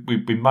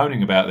 We've been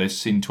moaning about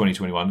this in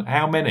 2021.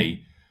 How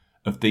many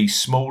of these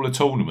smaller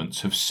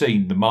tournaments have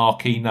seen the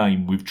marquee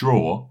name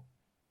withdraw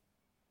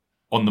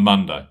on the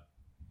Monday?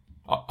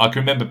 I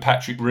can remember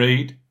Patrick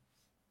Reed.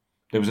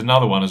 There was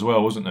another one as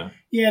well, wasn't there?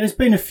 Yeah, there's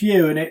been a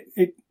few, and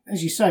it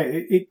as you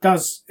say, it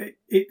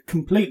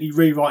completely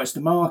rewrites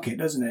the market,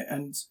 doesn't it?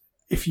 And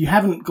if you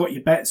haven't got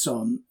your bets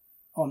on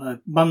a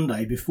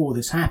Monday before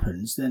this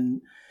happens,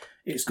 then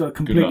it's got a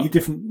completely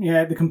different.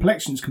 Yeah, the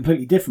complexion's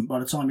completely different by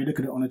the time you look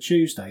at it on a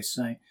Tuesday.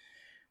 So,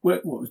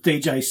 what was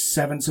DJ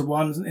 7 to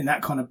 1 in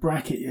that kind of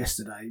bracket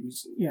yesterday?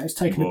 It's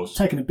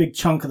taken a big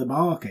chunk of the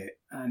market,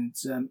 and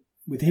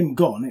with him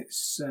gone,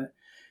 it's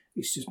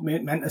just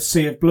meant a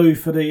sea of blue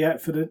for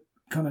the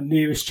kind of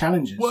nearest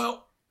challengers.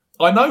 Well,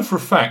 I know for a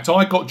fact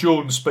I got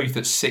Jordan Spieth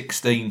at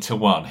 16 to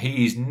 1.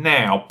 He is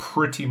now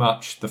pretty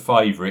much the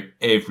favourite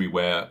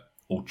everywhere,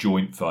 or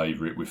joint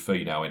favourite with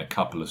Finau in a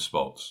couple of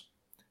spots.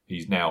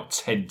 He's now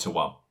 10 to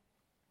 1.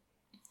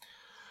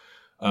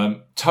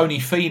 Tony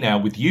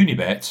Finau with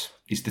Unibet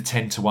is the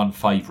 10 to 1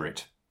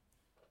 favourite.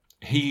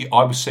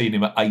 I was seeing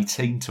him at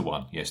 18 to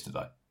 1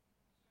 yesterday.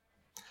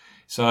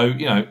 So,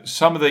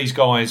 some of these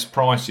guys'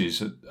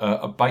 prices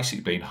are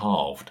basically being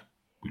halved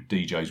with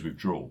DJ's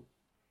withdrawal.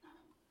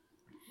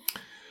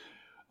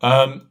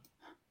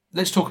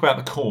 Let's talk about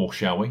the course,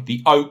 shall we?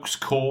 The Oaks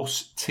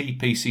course,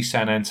 TPC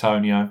San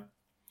Antonio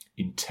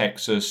in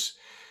Texas.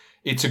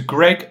 It's a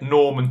Greg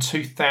Norman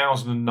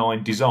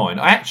 2009 design.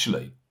 I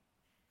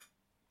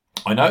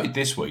noted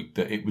this week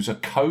that it was a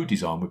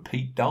co-design with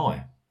Pete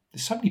Dye.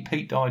 There's so many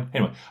Pete Dye.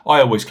 Anyway, I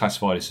always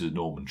classify this as a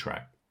Norman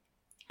track.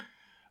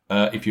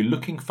 If you're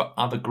looking for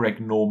other Greg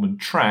Norman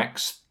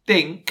tracks,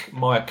 think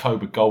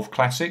Mayakoba Golf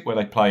Classic, where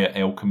they play at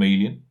El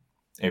Chameleon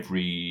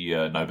every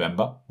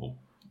November, or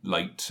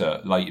late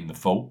in the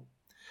fall.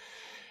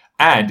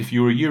 And if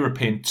you're a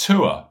European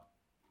Tour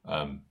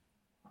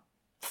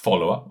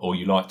follower, or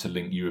you like to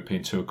link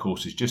European Tour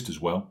courses just as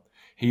well,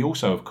 he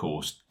also, of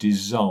course,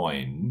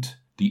 designed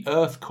the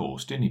Earth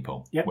course, didn't he,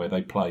 Paul? Yep. Where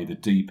they play the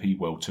DP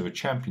World Tour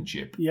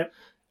Championship. Yep.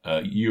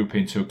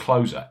 European Tour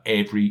closer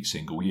every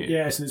single year.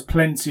 Yeah, so there's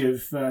plenty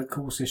of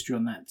course history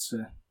on that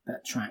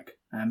track,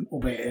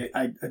 albeit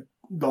a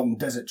long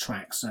desert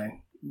track, so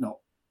not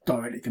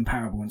directly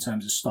comparable in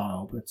terms of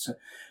style, but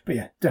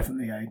yeah,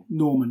 definitely a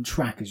Norman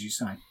track, as you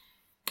say.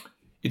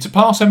 It's a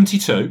par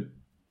 72.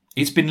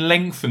 It's been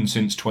lengthened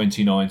since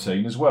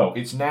 2019 as well.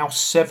 It's now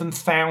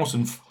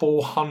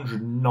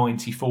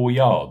 7,494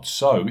 yards,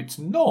 so it's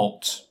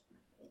not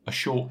a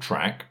short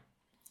track.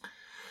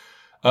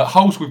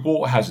 Holes with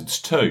water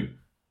hazards too.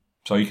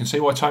 So you can see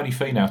why Tony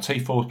Finau,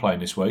 T4, is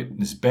playing this week.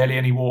 There's barely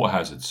any water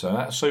hazards, so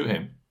that'll suit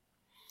him.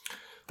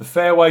 The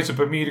fairways are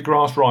Bermuda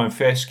grass, Ryan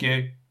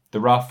Fescue. The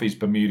rough is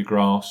Bermuda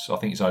grass. I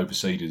think it's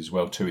overseeded as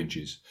well, 2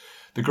 inches.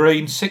 The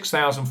green,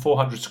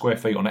 6,400 square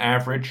feet on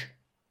average.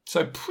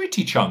 So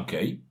pretty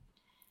chunky.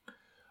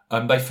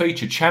 They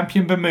feature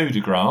Champion Bermuda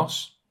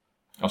grass.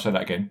 I'll say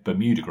that again.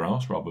 Bermuda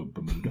grass rather than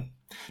Bermuda.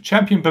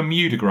 Champion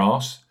Bermuda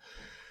grass.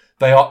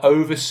 They are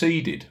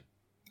overseeded.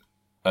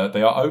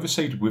 They are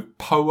overseeded with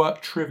Poa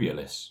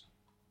Trivialis.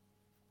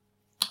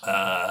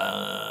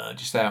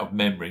 Just out of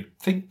memory.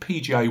 Think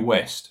PGA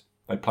West.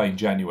 They play in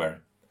January.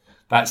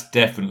 That's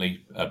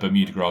definitely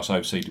Bermuda grass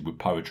overseeded with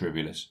Poa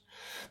Trivialis.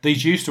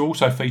 These used to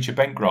also feature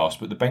bent grass,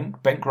 but the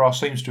bent grass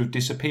seems to have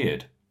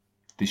disappeared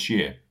this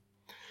year.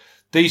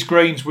 These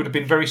greens would have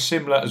been very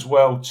similar as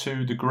well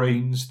to the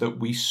greens that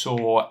we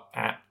saw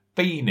at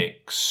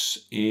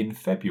Phoenix in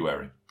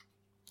February.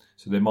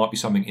 So there might be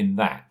something in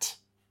that.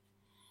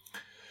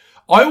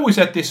 I always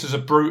had this as a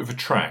brute of a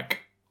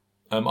track.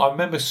 I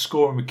remember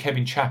scoring with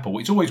Kevin Chappell.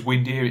 It's always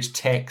windy here. It's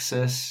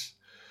Texas.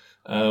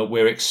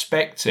 We're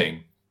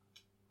expecting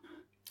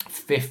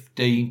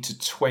 15 to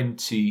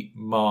 20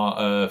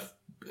 miles.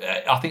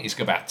 I think it's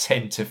about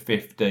 10 to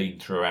 15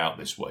 throughout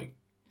this week.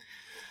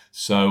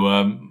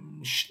 So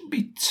shouldn't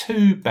be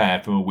too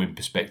bad from a wind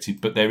perspective,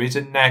 but there is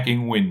a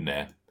nagging wind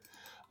there.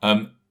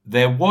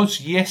 There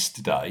was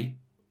yesterday,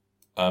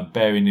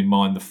 bearing in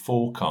mind the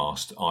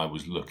forecast I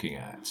was looking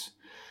at,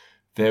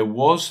 there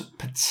was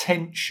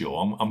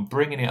potential, I'm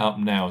bringing it up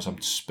now as I'm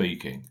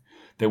speaking,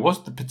 there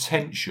was the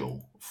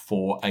potential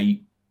for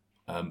a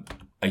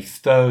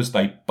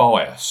Thursday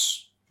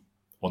bias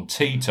on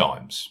tee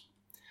times.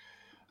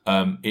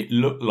 It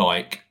looked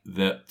like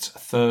that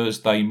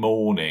Thursday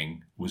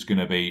morning was going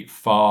to be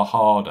far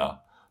harder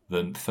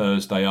than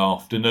Thursday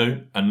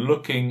afternoon. And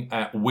looking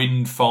at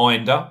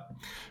Windfinder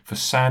for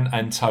San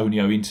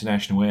Antonio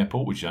International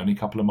Airport, which is only a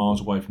couple of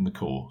miles away from the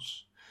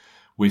course,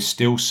 we're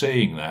still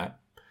seeing that.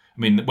 I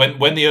mean,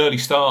 when the early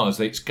starters,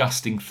 it's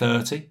gusting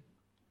 30.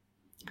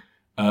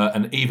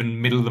 And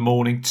even middle of the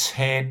morning,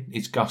 10,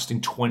 it's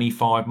gusting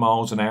 25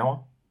 miles an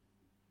hour.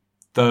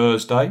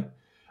 Thursday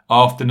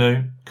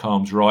afternoon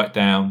calms right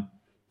down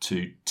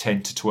to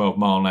 10 to 12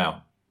 mile an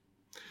hour.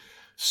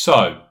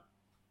 So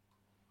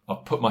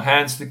I've put my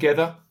hands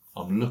together.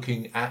 I'm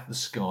looking at the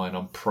sky and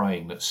I'm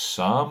praying that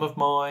some of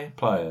my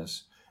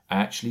players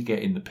actually get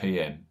in the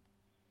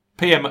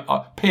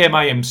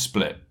PM-AM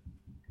split.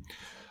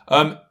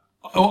 I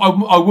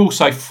will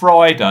say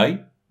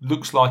Friday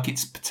looks like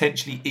it's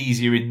potentially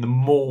easier in the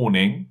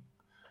morning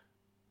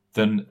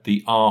than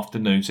the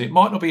afternoon. So it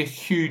might not be a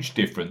huge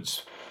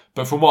difference.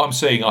 But from what I'm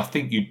seeing, I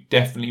think you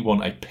definitely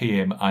want a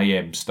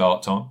PM-AM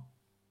start time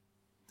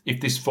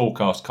if this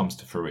forecast comes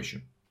to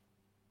fruition.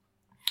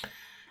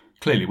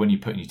 Clearly, when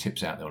you're putting your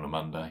tips out there on a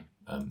Monday,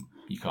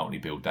 you can't really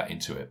build that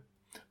into it.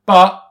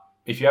 But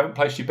if you haven't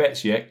placed your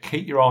bets yet,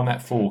 keep your eye on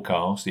that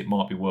forecast. It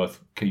might be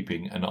worth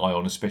keeping an eye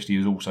on, especially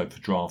as also for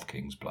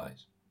DraftKings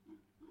plays.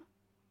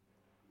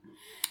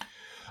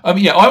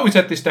 I always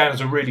had this down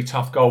as a really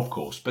tough golf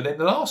course. But then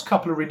the last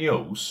couple of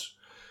renewals,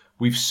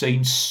 we've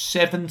seen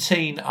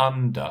 17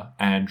 under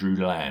Andrew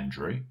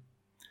Landry,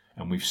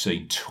 and we've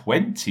seen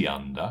 20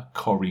 under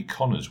Corey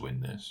Connors win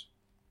this.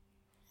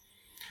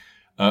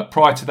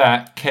 Prior to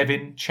that,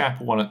 Kevin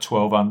Chappell won at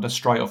 12 under,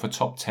 straight off a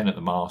top 10 at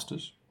the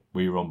Masters.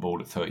 We were on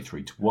board at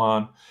 33 to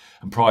 1.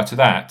 And prior to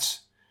that,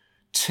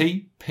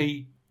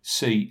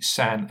 TPC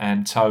San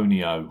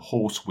Antonio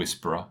horse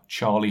whisperer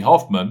Charlie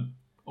Hoffman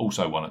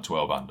also won at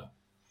 12 under.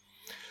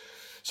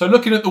 So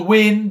looking at the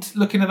wind,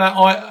 looking at that,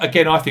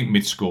 I think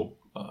mid-score.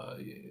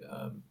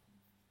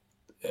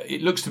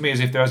 It looks to me as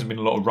if there hasn't been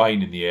a lot of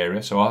rain in the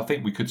area, so I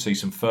think we could see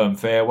some firm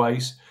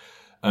fairways.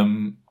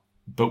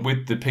 But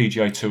with the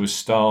PGA Tour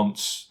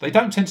stance, they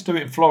don't tend to do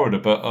it in Florida,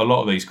 but a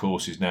lot of these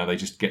courses now, they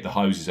just get the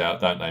hoses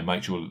out, don't they?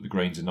 Make sure that the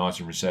greens are nice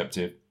and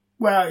receptive.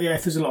 Well, yeah,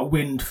 if there's a lot of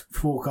wind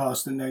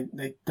forecast, then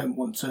they don't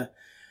want to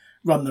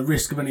run the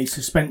risk of any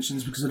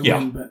suspensions because of the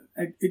wind, but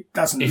it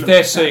doesn't. If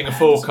they're seeing a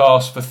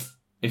forecast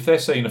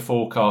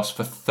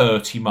for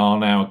 30 mile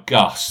an hour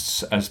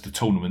gusts as the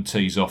tournament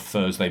tees off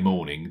Thursday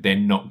morning, they're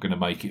not going to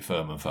make it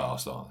firm and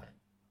fast, are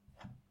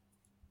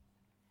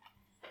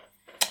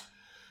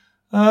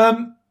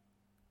they?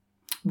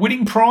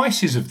 Winning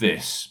prices of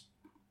this: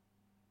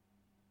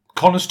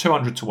 Connors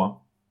 200 to 1,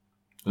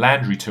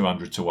 Landry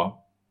 200 to 1,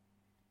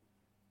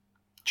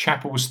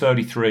 Chappell was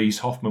 33s,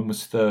 Hoffman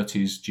was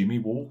 30s, Jimmy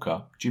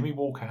Walker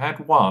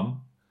had won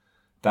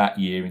that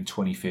year in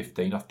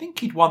 2015. I think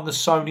he'd won the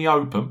Sony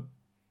Open.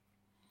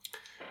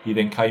 He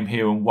then came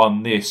here and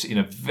won this in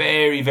a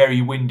very,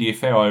 very windy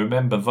affair. I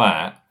remember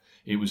that.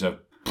 It was a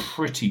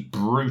pretty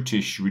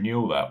brutish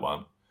renewal, that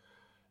one.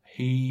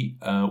 He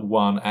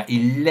won at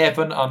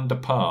 11 under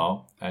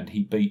par and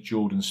he beat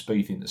Jordan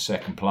Spieth into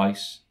second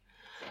place.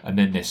 And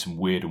then there's some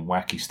weird and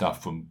wacky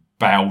stuff from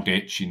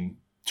Bowditch in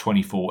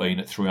 2014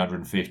 at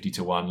 350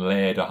 to 1,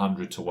 Laird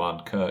 100 to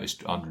 1, Curtis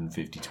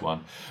 150 to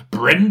 1.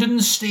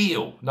 Brendan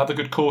Steele, another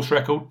good course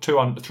record,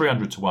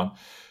 300 to 1.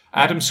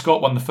 Adam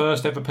Scott won the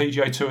first ever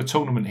PGA Tour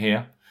tournament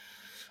here.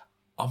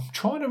 I'm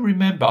trying to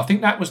remember. I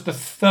think that was the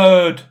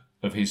third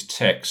of his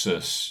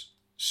Texas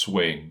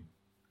swing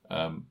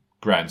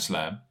Grand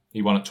Slam.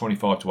 He won at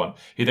 25 to 1.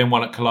 He then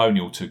won at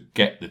Colonial to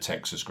get the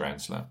Texas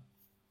Grand Slam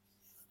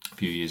a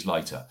few years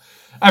later.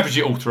 Average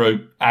it all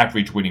through,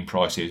 average winning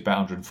price here is about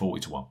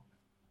 140 to 1.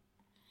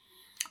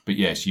 But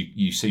yes,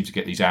 you seem to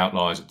get these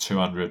outliers at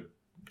 200,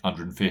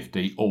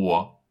 150,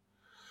 or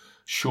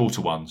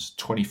Shorter ones,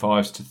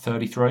 25s to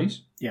 33s.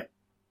 Yeah.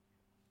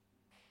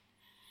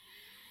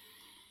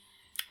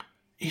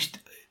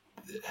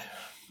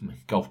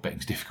 Golf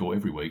betting's difficult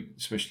every week,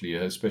 especially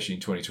in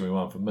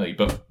 2021 for me.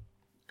 But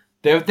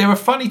they're a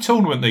funny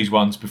tournament, these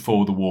ones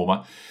before the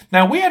warm-up.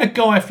 Now, we had a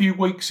guy a few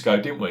weeks ago,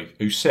 didn't we,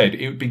 who said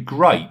it would be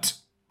great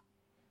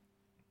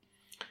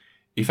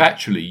if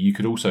actually you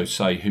could also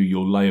say who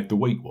your lay of the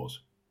week was.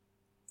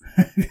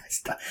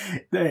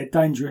 They're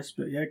dangerous,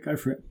 but yeah, go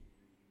for it.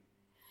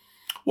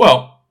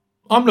 Well,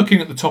 I'm looking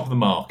at the top of the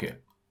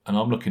market, and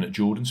I'm looking at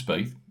Jordan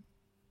Spieth.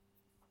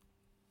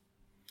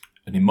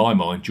 And in my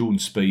mind, Jordan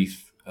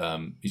Spieth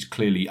is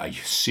clearly a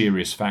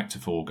serious factor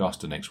for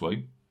Augusta next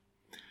week.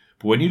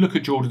 But when you look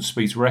at Jordan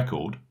Spieth's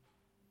record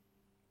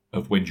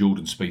of when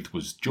Jordan Spieth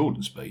was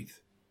Jordan Spieth,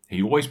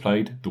 he always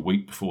played the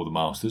week before the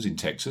Masters in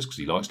Texas because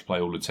he likes to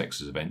play all the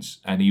Texas events,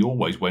 and he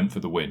always went for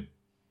the win.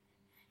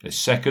 There's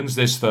seconds,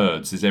 there's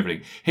thirds, there's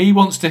everything. He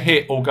wants to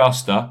hit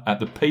Augusta at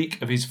the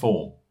peak of his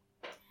form.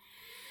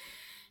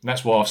 And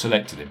that's why I've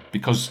selected him,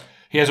 because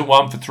he hasn't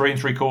won for 3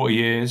 3/4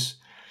 years.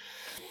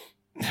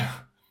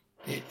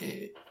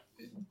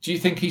 Do you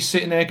think he's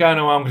sitting there going,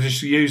 oh, I'm going to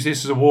just use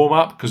this as a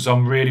warm-up because I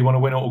really want to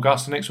win at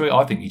Augusta next week?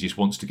 I think he just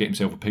wants to get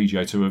himself a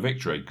PGA Tour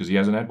victory because he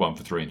hasn't had one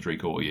for 3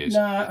 3/4 years.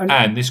 No,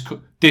 and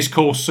this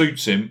course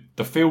suits him.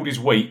 The field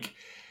is weak.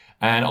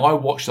 And I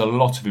watched a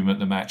lot of him at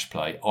the match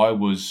play. I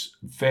was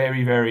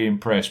very, very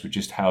impressed with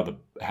just how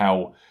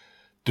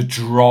the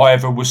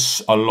driver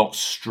was a lot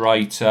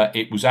straighter.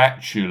 It was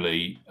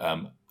actually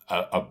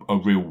a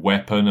real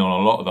weapon on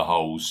a lot of the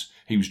holes.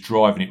 He was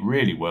driving it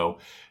really well.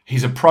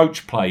 His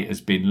approach play has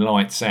been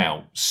lights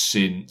out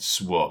since,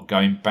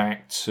 going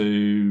back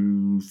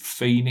to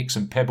Phoenix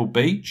and Pebble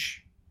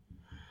Beach.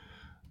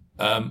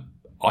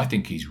 I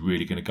think he's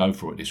really going to go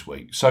for it this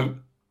week. So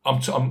I'm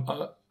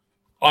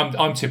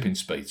tipping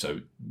Spieth,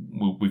 so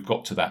we've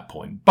got to that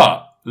point.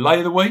 But lay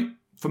of the week,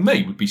 for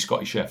me, would be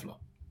Scotty Scheffler.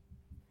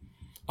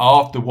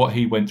 After what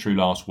he went through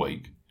last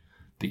week,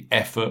 the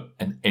effort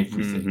and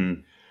everything.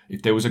 Mm-hmm.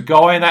 If there was a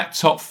guy in that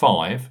top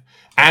 5,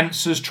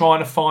 Answer's trying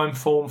to find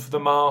form for the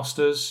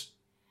Masters.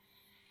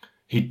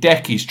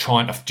 Hideki's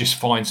trying to just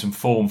find some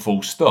form,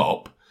 full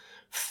stop.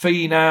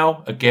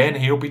 Finau, again,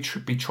 he'll be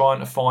trying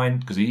to find,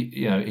 because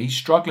he's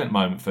struggling at the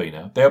moment,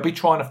 Finau. They'll be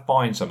trying to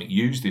find something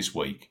used this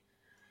week.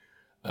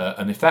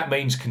 And if that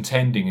means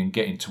contending and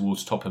getting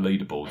towards top of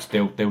leaderboards,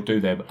 they'll do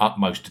their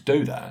utmost to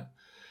do that.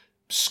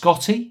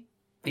 Scotty,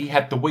 he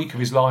had the week of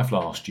his life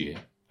last year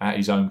at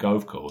his own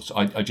golf course.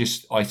 I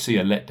see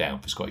a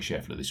letdown for Scotty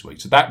Scheffler this week.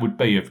 So that would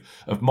be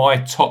of my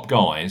top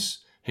guys,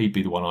 he'd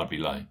be the one I'd be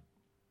laying.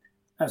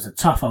 That was a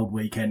tough old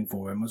weekend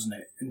for him, wasn't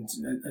it? And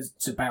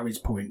to Barry's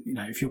point,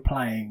 if you're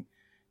playing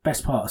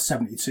best part of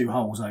 72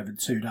 holes over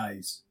 2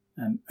 days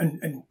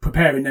and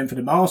preparing them for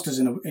the Masters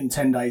in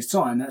 10 days'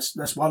 time,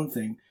 that's one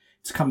thing.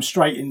 To come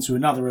straight into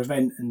another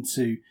event and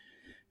to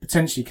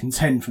potentially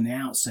contend from the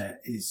outset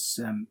is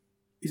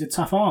a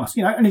tough ask,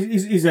 and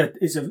he's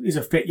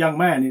a fit young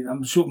man.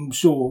 I'm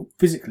sure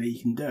physically he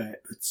can do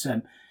it,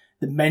 but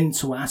the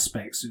mental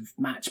aspects of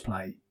match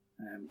play,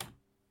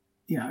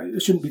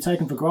 it shouldn't be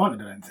taken for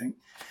granted, I don't think.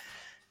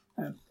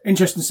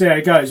 Interesting to see how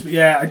it goes, but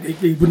yeah,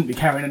 he wouldn't be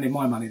carrying any of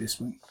my money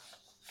this week.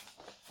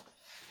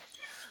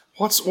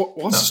 What's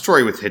the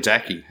story with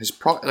Hideki?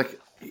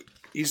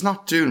 He's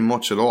not doing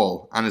much at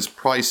all, and his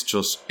price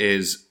just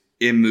is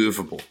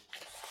immovable.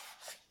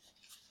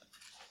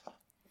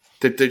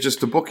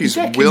 The bookies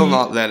will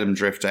not let him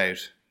drift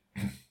out.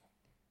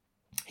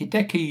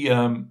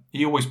 Hideki,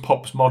 he always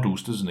pops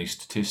models, doesn't he,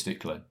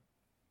 statistically?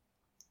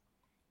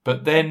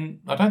 But then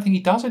I don't think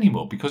he does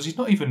anymore because he's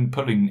not even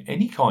putting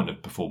any kind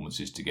of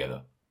performances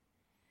together.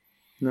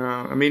 No,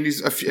 I mean,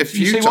 he's a few.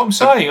 You see what I'm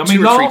saying? I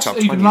mean,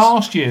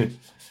 last year,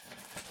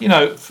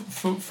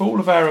 for all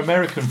of our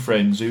American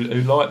friends who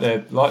like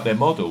their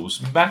models,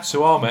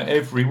 Matsuyama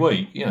every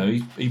week,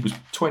 he was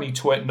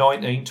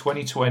 2019,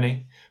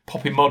 2020,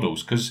 popping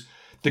models because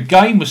the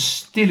game was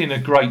still in a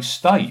great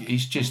state.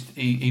 He's just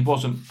he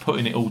wasn't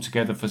putting it all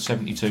together for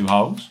 72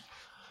 holes.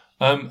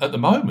 At the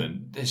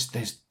moment,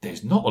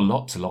 there's not a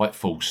lot to like.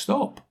 Full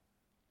stop.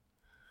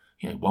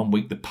 1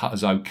 week the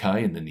putter's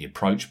okay, and then the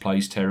approach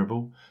play's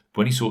terrible.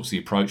 When he sorts the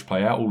approach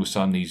play out, all of a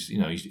sudden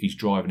he's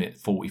driving it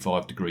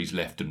 45 degrees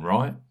left and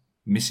right,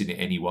 missing it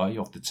anyway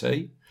off the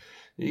tee.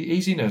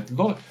 He's in a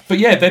lot. But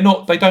yeah, they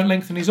don't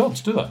lengthen his odds,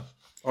 do they?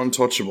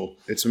 Untouchable.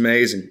 It's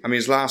amazing. I mean,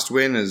 his last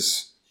win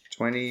is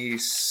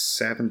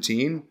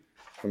 2017.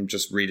 I'm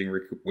just reading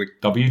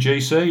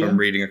WGC. I'm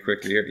reading it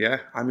quickly here. Yeah,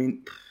 I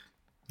mean,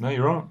 no,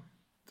 you're right.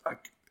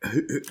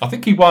 I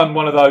think he won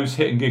one of those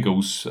hit and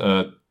giggles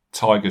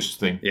Tigers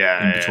thing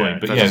in between.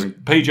 But yeah,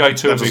 PGA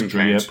Tour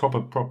victory. Yeah,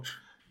 proper.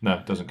 No,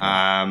 it doesn't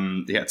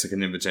count. Yeah, it's like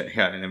an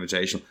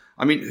invitation.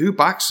 I mean, who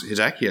backs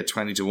Hideki at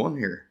 20-1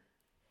 here?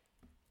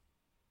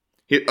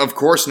 Of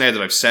course, now that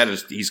I've said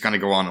it, he's going to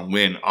go on and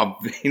win.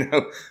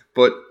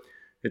 But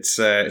it's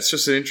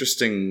just an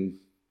interesting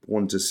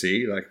one to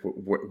see. Like,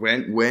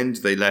 when do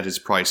they let his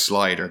price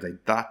slide? Are they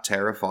that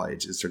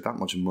terrified? Is there that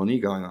much money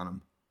going on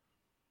him?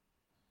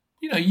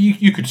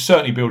 you could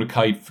certainly build a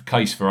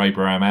case for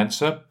Abraham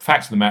Answer.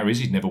 Fact of the matter is,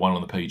 he's never won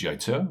on the PGA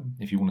Tour.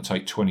 If you want to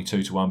take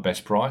 22-1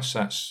 best price,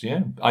 that's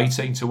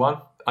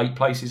 18-1, 8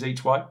 places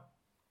each way.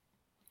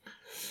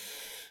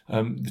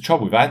 The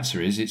trouble with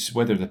Answer is it's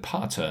whether the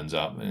putter turns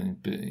up,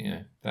 but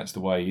that's the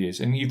way he is.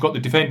 And you've got the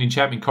defending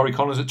champion Corey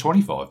Connors at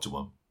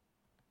 25-1.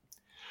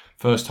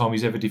 First time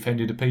he's ever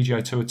defended a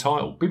PGA Tour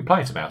title. Been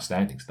playing some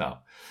outstanding stuff.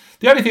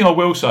 The only thing I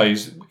will say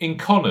is in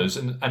Connors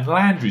and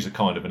Landry's a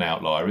kind of an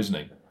outlier, isn't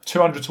he?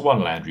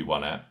 200-1 Landry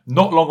won out,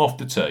 not long off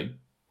the tee.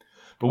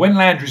 But when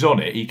Landry's on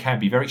it, he can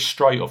be very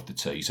straight off the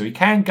tee. So he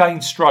can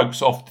gain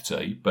strokes off the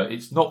tee, but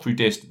it's not through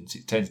distance.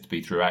 It tends to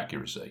be through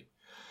accuracy.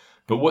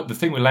 But the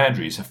thing with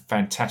Landry is a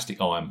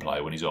fantastic iron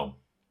player when he's on.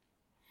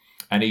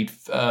 And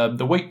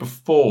the week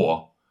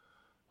before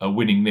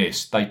winning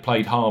this, they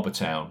played Harbour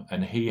Town,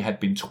 and he had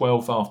been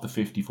 12th after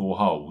 54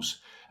 holes,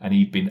 and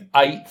he'd been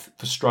 8th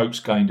for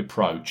strokes gained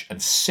approach and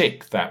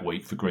 6th that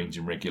week for greens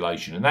in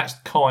regulation. And that's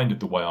kind of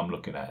the way I'm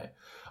looking at it.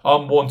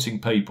 I'm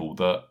wanting people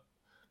that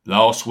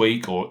last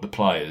week or at the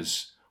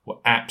Players were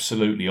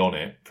absolutely on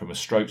it from a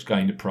strokes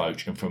gained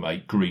approach and from a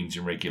greens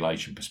in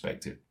regulation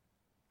perspective.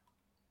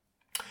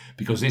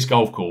 Because this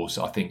golf course,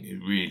 I think, is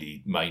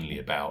really mainly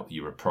about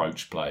your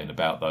approach play and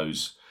about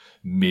those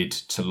mid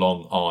to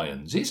long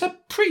irons. It's a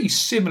pretty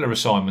similar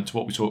assignment to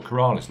what we saw at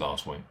Corrales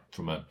last week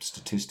from a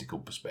statistical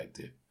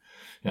perspective.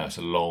 It's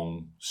a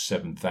long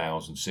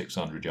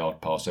 7,600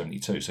 yard par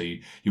 72. So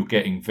you're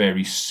getting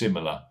very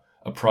similar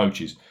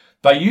approaches.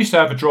 They used to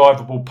have a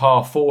drivable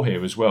par 4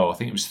 here as well. I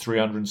think it was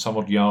 300 and some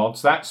odd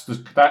yards. That's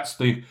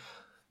the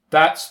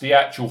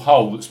actual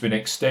hole that's been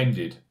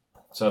extended.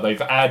 So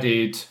they've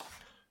added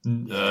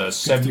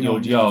 70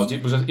 odd yards.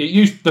 It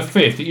used to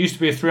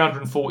be a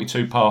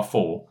 342 par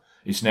 4.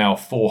 It's now a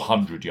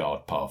 400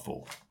 yard par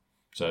 4.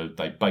 So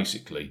they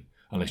basically,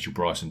 unless you're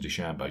Bryson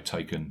DeChambeau,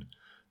 taken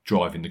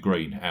driving the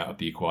green out of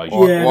the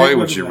equation. Yeah, why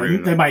would you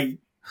ruin it?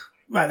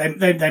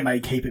 They may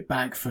keep it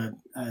back for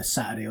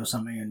Saturday or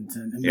something and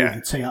move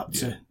the tee up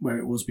to where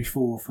it was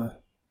before to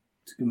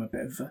give them a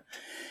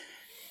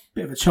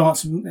bit of a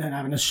chance and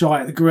having a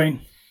shot at the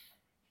green.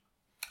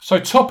 So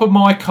top of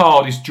my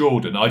card is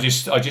Jordan. I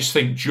just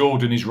think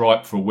Jordan is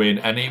ripe for a win,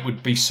 and it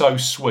would be so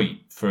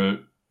sweet for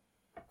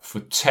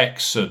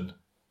Texan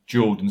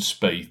Jordan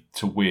Spieth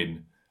to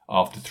win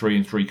after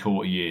 3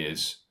 3/4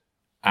 years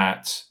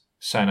at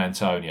San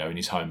Antonio in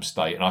his home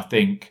state. And I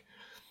think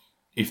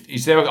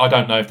I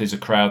don't know if there's a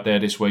crowd there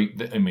this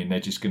week. I mean, they're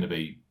going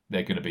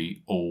to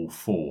be all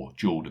for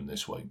Jordan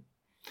this week.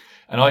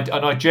 And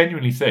I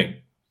genuinely think,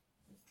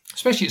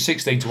 especially at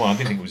 16-1, I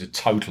didn't think it was a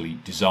totally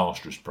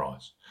disastrous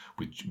price.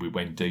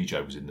 When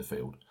DJ was in the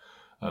field,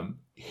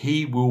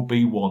 he will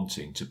be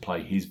wanting to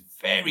play his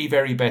very,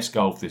 very best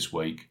golf this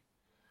week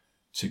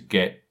to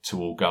get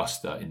to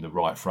Augusta in the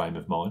right frame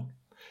of mind.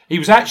 He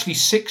was actually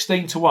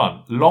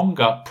 16-1,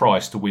 longer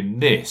price to win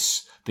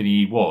this than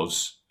he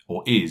was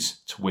or is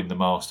to win the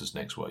Masters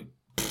next week.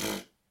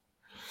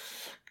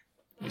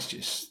 It's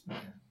just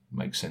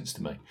makes sense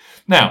to me.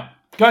 Now,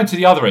 going to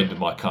the other end of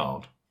my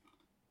card,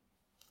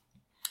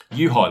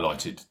 you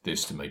highlighted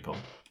this to me, Paul.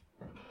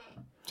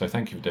 So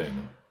thank you for doing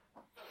that.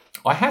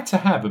 I had to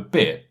have a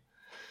bit,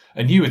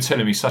 and you were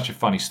telling me such a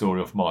funny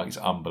story off mic. It's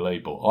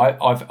unbelievable.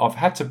 I've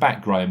had to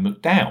back Graham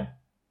McDowell,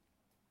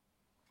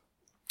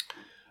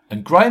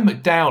 and Graham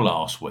McDowell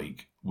last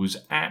week was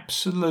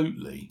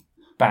absolutely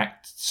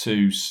back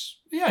to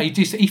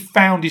he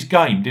found his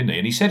game, didn't he?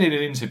 And he said in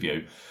an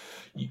interview,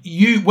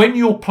 when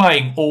you're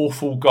playing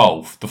awful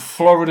golf, the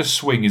Florida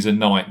swing is a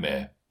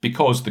nightmare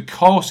because the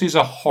courses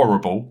are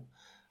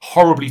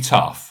horribly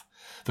tough.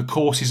 The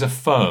courses are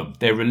firm,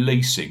 they're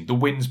releasing, the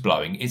wind's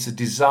blowing. It's a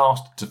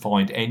disaster to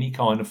find any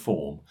kind of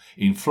form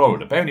in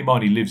Florida. Bearing in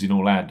mind he lives in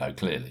Orlando,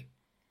 clearly.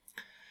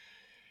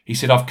 He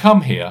said, I've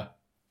come here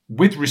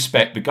with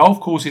respect. The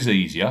golf course is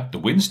easier, the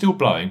wind's still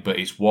blowing, but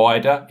it's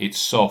wider, it's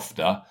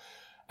softer,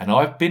 and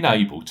I've been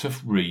able to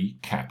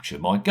recapture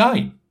my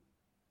game.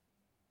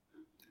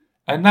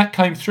 And that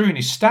came through in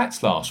his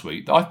stats last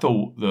week. I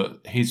thought that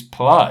his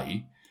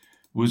play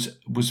was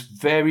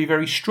very,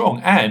 very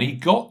strong. And he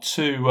got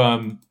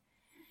to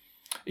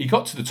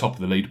the top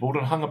of the leaderboard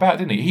and hung about,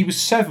 didn't he? He was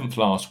 7th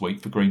last week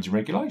for greens in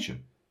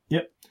regulation.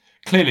 Yep.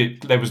 Clearly,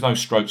 there was no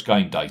strokes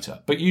gained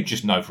data, but you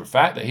just know for a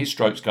fact that his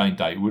strokes gained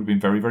data would have been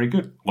very, very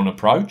good on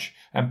approach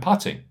and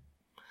putting.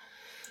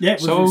 Yeah,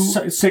 it was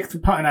 6th for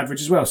putting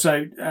average as well.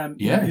 So,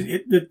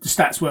 the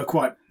stats were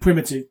quite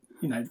primitive,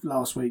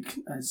 last week,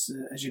 as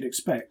you'd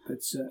expect.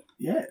 But,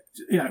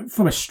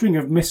 from a string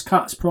of missed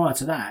cuts prior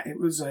to that, it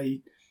was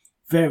a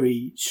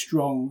very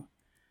strong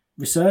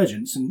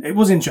resurgence. And it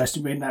was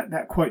interesting reading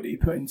that quote that you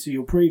put into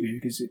your preview,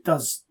 because it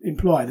does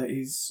imply that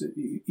he's,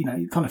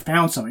 he kind of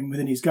found something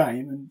within his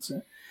game and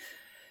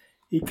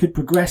he could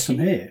progress from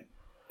here.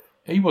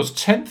 He was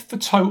 10th for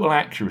total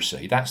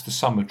accuracy. That's the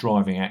sum of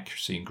driving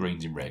accuracy and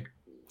greens in reg.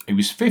 He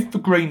was 5th for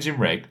greens in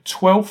reg,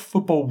 12th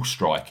for ball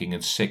striking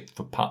and 6th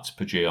for putts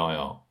per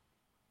GIR.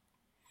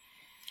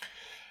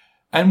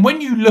 And when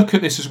you look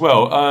at this as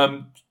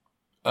well,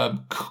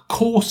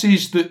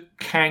 courses that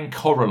can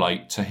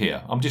correlate to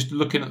here. I'm just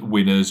looking at the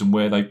winners and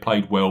where they've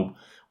played well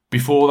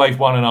before they've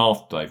won and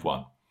after they've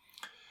won.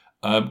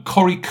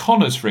 Corey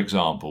Connors, for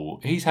example,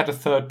 he's had a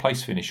third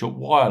place finish at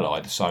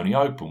Waialae, the Sony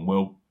Open.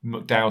 Well,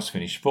 McDowell's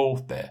finished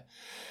fourth there.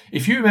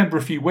 If you remember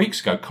a few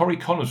weeks ago, Corey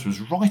Connors was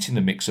right in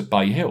the mix at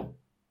Bay Hill.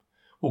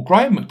 Well,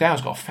 Graham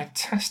McDowell's got a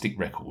fantastic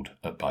record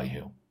at Bay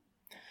Hill.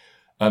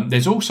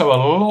 There's also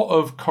a lot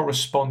of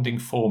corresponding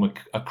form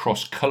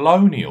across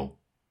Colonial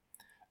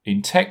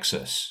in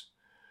Texas.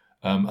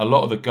 A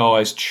lot of the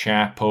guys,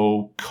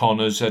 Chappell,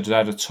 Connors had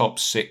a top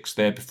 6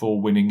 there before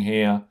winning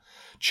here.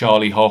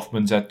 Charlie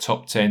Hoffman's had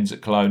top 10s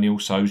at Colonial,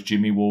 so's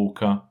Jimmy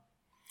Walker.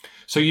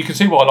 So you can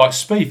see why I like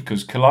Spieth,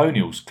 because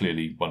Colonial's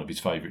clearly one of his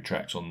favourite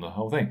tracks on the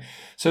whole thing.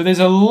 So there's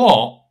a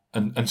lot.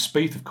 And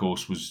Spieth, of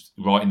course, was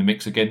right in the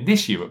mix again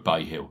this year at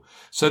Bay Hill.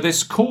 So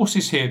there's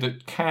courses here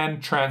that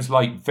can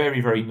translate very,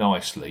 very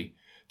nicely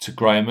to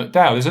Graham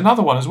McDowell. There's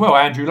another one as well,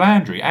 Andrew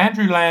Landry.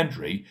 Andrew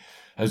Landry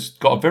has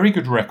got a very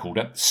good record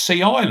at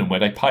Sea Island, where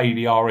they play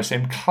the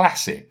RSM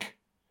Classic.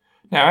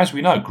 Now, as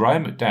we know,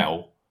 Graham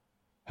McDowell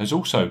has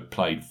also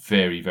played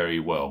very, very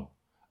well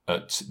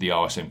at the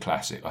RSM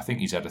Classic. I think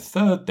he's had a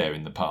third there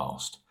in the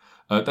past.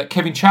 That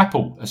Kevin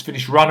Chappell has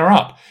finished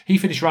runner-up. He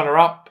finished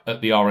runner-up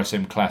at the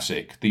RSM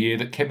Classic the year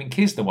that Kevin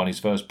Kisner won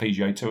his first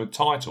PGA Tour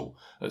title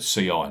at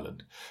Sea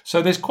Island.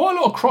 So there's quite a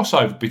lot of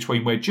crossover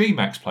between where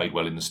G-Max played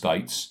well in the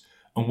States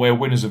and where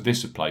winners of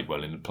this have played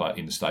well in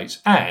the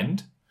States.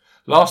 And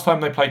last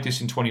time they played this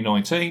in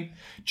 2019,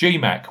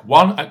 G-Mac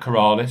won at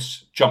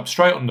Corrales, jumped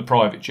straight on the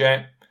private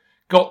jet,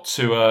 got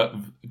to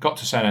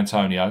San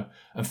Antonio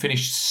and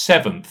finished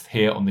 7th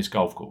here on this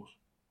golf course.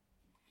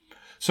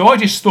 So I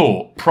just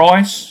thought,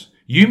 price...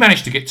 You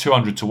managed to get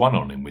 200 to 1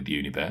 on him with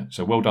Unibet,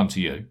 so well done to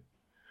you.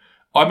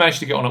 I managed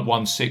to get on at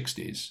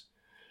 160s.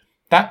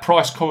 That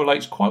price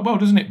correlates quite well,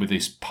 doesn't it, with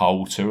this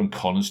Pole 2 and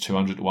Connors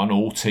 200 to 1,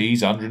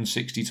 Ortiz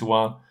 160 to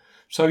 1.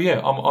 So yeah,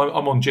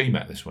 I'm on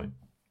GMAT this week.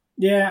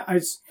 Yeah,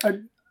 as I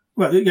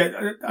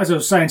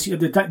was saying to you,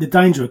 the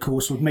danger, of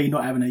course, with me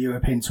not having a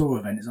European Tour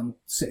event is I'm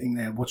sitting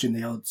there watching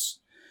the odds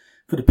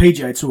for the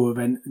PGA Tour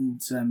event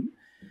and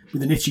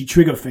with an itchy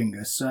trigger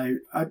finger. So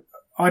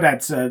I'd had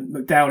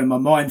McDowell in my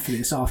mind for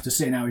this after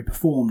seeing how he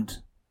performed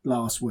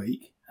last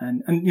week,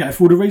 and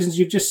for all the reasons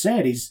you've just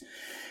said, he's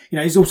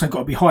also got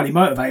to be highly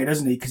motivated,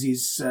 hasn't he? Because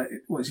he's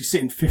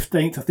sitting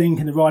 15th, I think,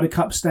 in the Ryder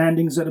Cup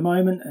standings at the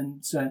moment,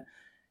 and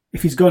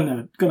if he's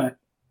gonna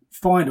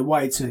find a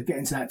way to get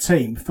into that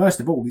team, first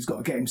of all, he's got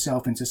to get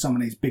himself into some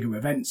of these bigger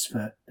events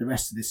for the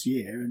rest of this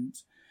year, and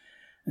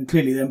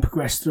clearly then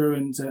progress through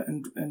and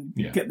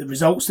get the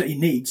results that he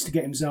needs to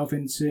get himself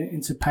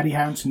into Paddy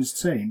Harrington's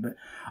team. But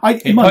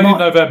he played in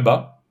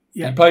November.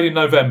 Yeah. He played in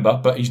November,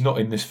 but he's not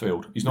in this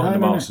field. He's not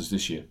in the Masters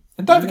this year.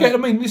 And don't forget,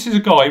 this is a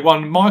guy who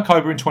won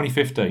Mayakoba in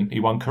 2015. He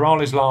won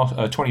Corrales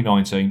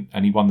 2019,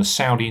 and he won the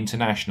Saudi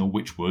International,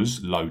 which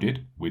was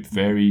loaded with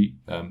very,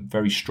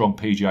 very strong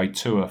PGA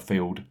Tour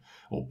field,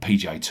 or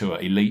PGA Tour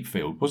elite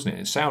field, wasn't it?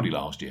 In Saudi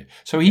last year.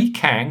 So he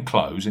can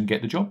close and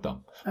get the job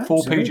done.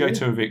 Absolutely. 4 PGA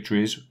Tour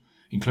victories,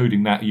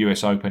 including that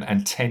US Open,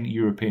 and 10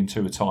 European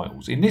Tour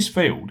titles. In this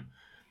field,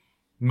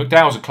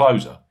 McDowell's a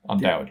closer,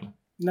 undoubtedly.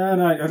 No.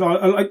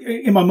 I,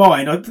 in my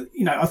mind,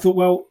 I thought,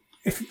 well,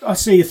 if I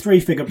see a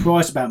 3-figure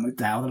price about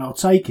McDowell, then I'll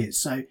take it.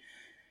 So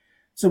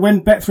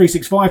when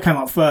Bet365 came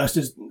up first,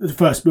 as the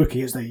first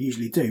bookie, as they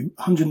usually do,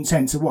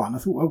 110 to 1, I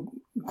thought, well,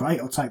 great,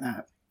 I'll take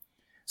that.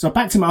 So I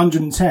backed him at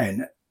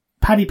 110.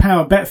 Paddy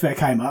Power Betfair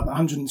came up at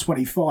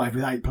 125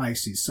 with 8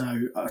 places. So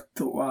I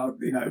thought, well,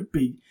 it'd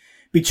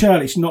be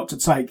churlish not to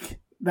take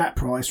that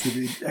price with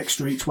the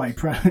extra each way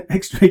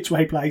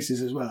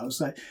places as well.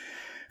 So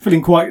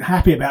feeling quite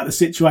happy about the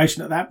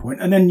situation at that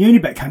point. And then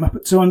Unibet came up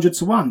at 200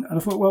 to 1. And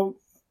I thought, well,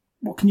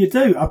 what can you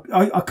do?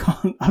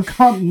 I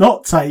can't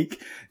not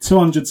take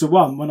 200 to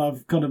 1 when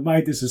I've kind of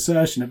made this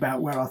assertion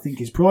about where I think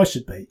his price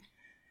should be.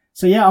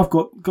 So yeah, I've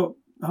got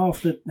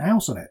half the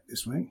house on it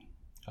this week.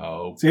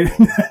 Oh.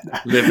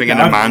 Living in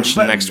a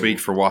mansion next week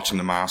for watching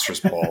the Masters,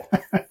 Paul.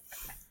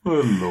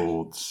 For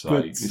Lord's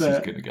sake, this is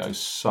going to go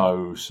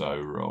so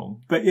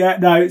wrong. But yeah,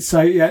 no.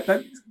 So yeah,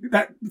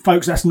 that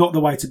folks, that's not the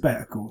way to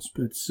bet, of course.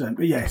 But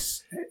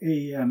yes,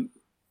 he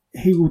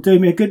will do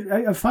me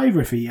a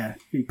favour if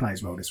he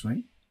plays well this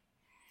week.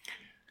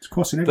 It's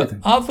crossing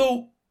everything.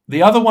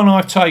 The other one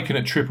I've taken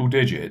at triple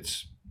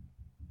digits,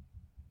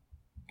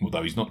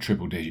 although he's not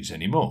triple digits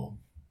anymore.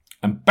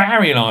 And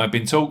Barry and I have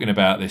been talking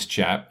about this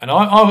chap, and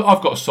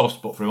I've got a soft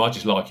spot for him. I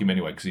just like him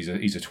anyway because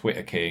he's a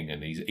Twitter king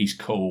and he's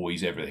cool,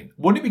 he's everything.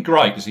 Wouldn't it be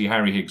great to see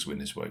Harry Higgs win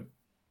this week?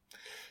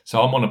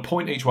 So I'm on a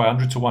point each way,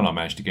 100 to 1 I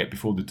managed to get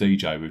before the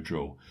DJ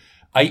withdrawal.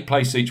 8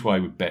 places each way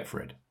with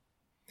Betfred.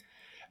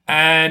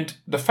 And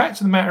the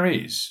fact of the matter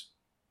is,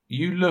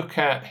 you look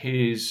at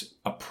his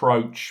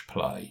approach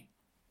play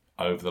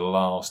over the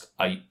last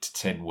 8 to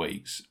 10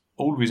 weeks,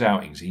 all of his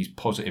outings, he's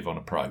positive on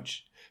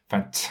approach.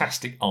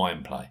 Fantastic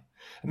iron play.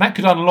 And that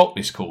could unlock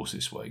this course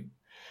this week.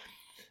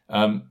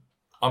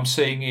 I'm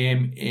seeing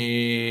him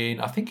in,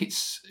 I think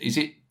is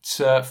it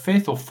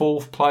 5th or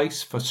 4th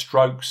place for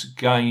strokes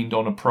gained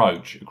on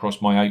approach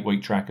across my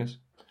 8-week trackers.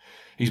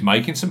 He's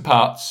making some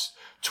putts,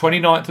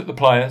 29th at the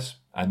Players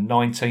and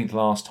 19th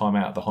last time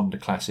out of the Honda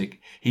Classic.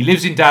 He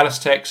lives in Dallas,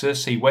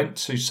 Texas. He went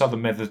to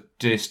Southern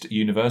Methodist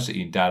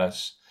University in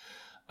Dallas,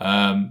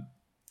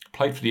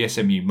 played for the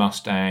SMU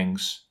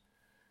Mustangs,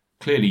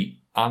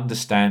 clearly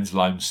understands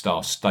Lone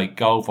Star State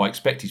golf. I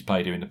expect he's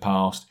played here in the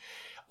past.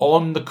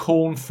 On the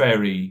Corn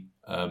Ferry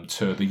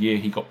Tour, the year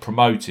he got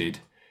promoted,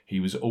 he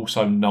was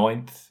also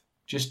 9th,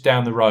 just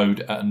down the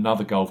road at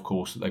another golf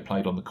course that they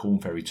played on the Corn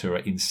Ferry Tour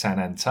in San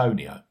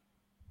Antonio.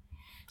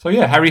 So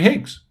yeah, Harry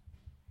Higgs.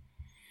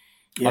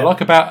 Yeah. I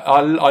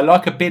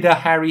like a bit of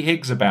Harry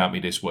Higgs about me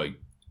this week.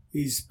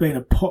 He's been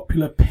a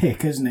popular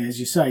pick, hasn't he? As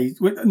you say,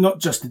 not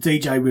just the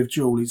DJ with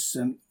Jewel. He's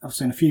I've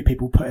seen a few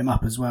people put him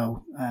up as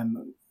well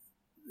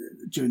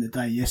during the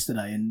day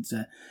yesterday, and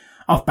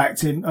I've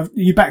backed him.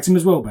 You backed him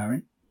as well,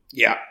 Barry?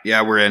 Yeah,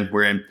 we're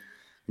in.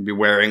 I'll be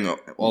wearing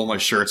all my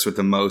shirts with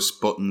the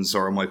most buttons,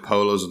 or my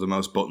polos with the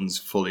most buttons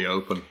fully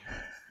open.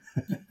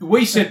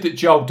 We said that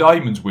Joel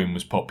Damon's win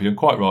was popular, and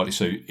quite rightly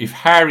so. If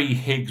Harry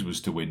Higgs was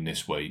to win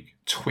this week,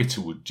 Twitter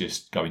would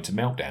just go into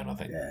meltdown, I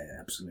think. Yeah,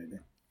 absolutely.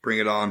 Bring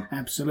it on.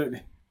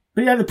 Absolutely.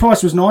 But yeah, the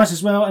price was nice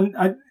as well. And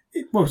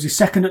what was he,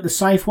 second at the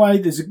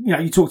Safeway? There's,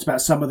 you talked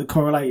about some of the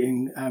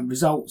correlating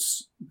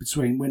results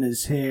between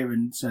winners here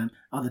and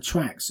other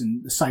tracks,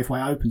 and the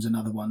Safeway Open's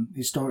another one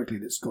historically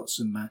that's got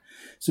some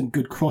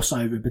good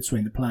crossover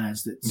between the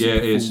players. Yeah,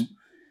 it is.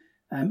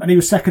 And he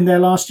was second there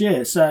last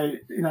year, so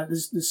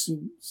there's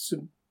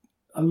some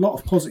a lot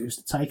of positives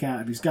to take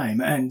out of his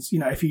game. And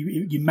if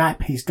you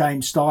map his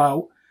game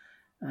style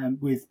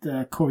with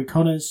Corey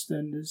Connors,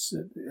 then there's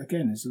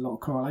a lot of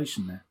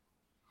correlation there.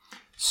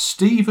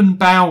 Stephen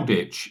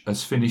Bowditch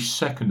has finished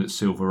second at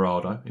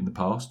Silverado in the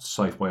past,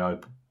 Safeway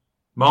Open.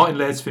 Martin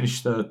Laird's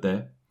finished third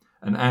there,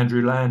 and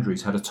Andrew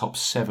Landry's had a top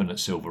 7 at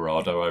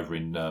Silverado over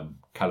in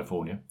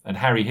California. And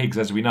Harry Higgs,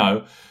 as we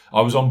know,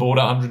 I was on board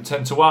at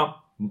 110 to 1.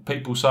 And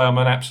people say I'm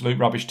an absolute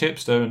rubbish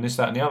tipster and this,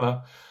 that and the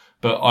other.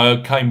 But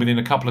I came within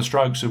a couple of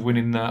strokes of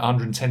winning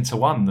 110 to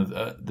 1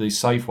 the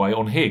Safeway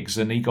on Higgs,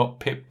 and he got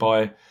pipped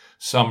by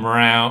some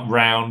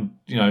round,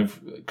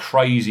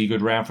 crazy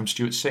good round from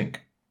Stuart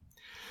Sink.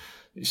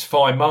 It's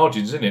fine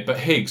margins, isn't it?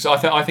 But Higgs, I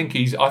think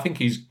he's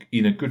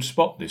in a good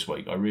spot this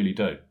week. I really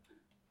do.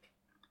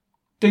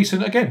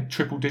 Decent again,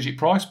 triple-digit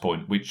price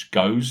point, which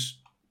goes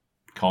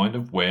kind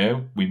of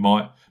where we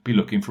might be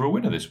looking for a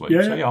winner this week.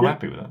 So I'm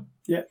happy with that.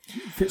 Yeah.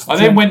 I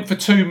then went for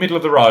 2 middle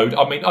of the road.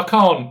 I mean, I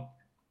can't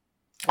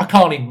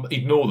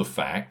ignore the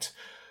fact.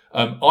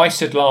 I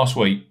said last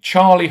week,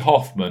 Charlie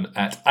Hoffman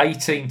at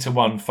 18 to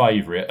 1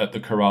 favourite at the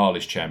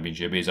Corrales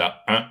Championship is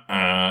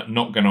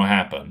not going to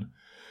happen.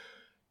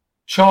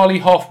 Charlie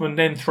Hoffman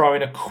then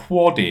throwing a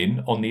quad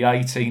in on the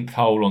 18th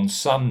hole on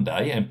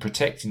Sunday and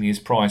protecting his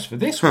price for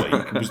this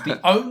week was the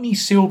only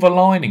silver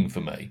lining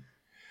for me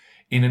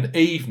in an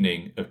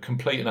evening of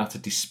complete and utter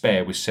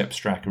despair with Sepp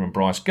Straka and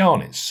Bryce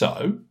Garnett.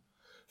 So,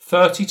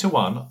 30 to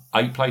 1,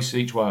 8 places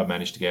each way I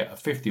managed to get, a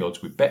 50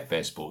 odds with Betfair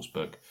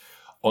Sportsbook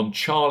on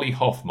Charlie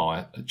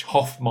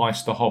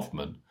Hoffmeister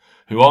Hoffman,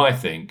 who I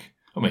think,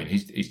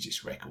 he's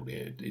just record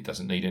here. It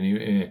doesn't need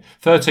any.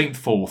 13th,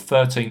 4th,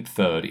 13th,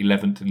 3rd,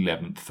 11th,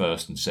 11th,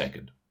 1st and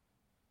 2nd.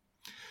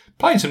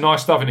 Playing some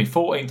nice stuff in the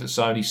 14th at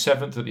Sony,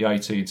 7th at the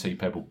AT&T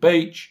Pebble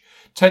Beach,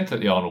 10th at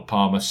the Arnold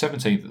Palmer,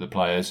 17th at the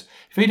Players.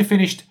 If he'd have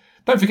finished,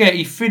 don't forget,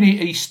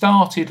 he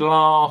started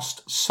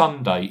last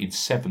Sunday in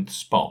 7th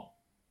spot.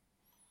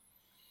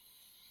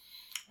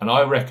 And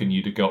I reckon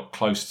you'd have got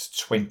close to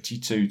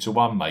 22 to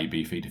 1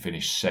 maybe if he'd have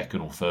finished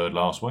 2nd or 3rd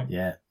last week.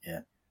 Yeah.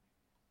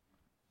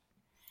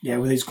 Yeah,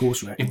 with his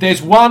course record. If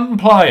there's one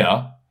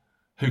player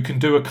who can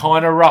do a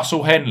kind of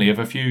Russell Henley of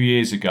a few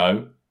years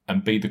ago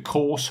and be the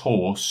course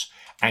horse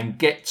and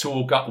get to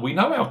Augusta. We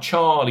know how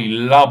Charlie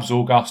loves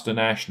Augusta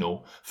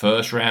National.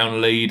 First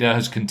round leader,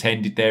 has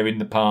contended there in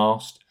the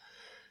past.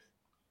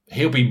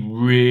 He'll be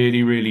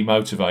really, really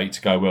motivated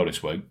to go well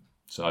this week.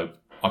 So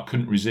I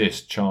couldn't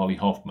resist Charlie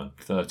Hoffman,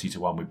 30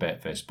 to 1 with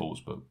Betfair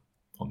Sportsbook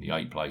on the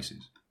 8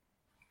 places.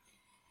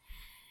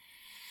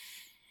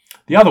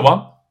 The other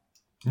one,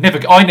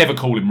 I never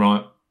call him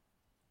right.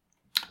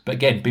 But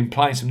again, been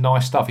playing some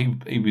nice stuff.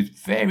 He was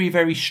very,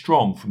 very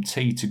strong from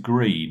tee to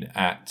green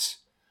at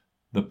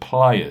the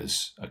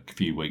Players a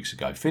few weeks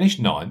ago.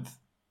 Finished 9th.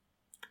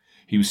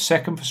 He was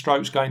 2nd for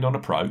strokes gained on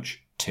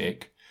approach,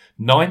 tick.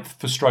 9th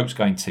for strokes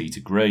gained tee to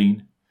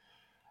green.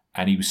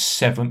 And he was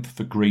 7th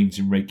for greens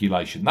in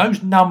regulation.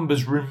 Those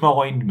numbers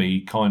remind me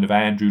kind of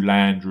Andrew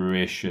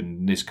Landry-ish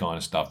and this kind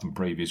of stuff from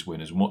previous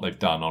winners and what they've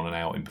done on an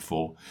outing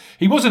before.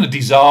 He wasn't a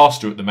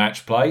disaster at the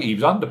match play. He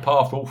was under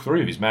par for all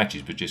 3 of his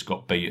matches, but just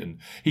got beaten.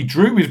 He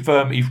drew with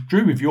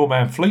your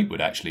man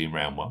Fleetwood actually in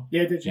round 1.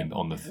 Yeah, did you?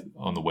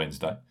 On the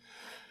Wednesday.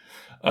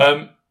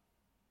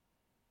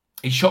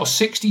 He shot a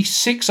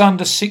 66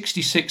 under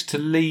 66 to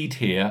lead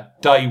here,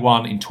 day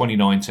 1 in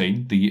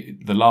 2019,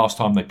 the last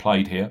time they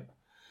played here,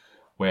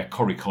 where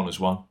Corey Connors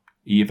won.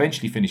 He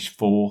eventually finished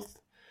 4th.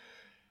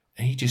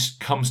 he just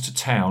comes to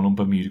town on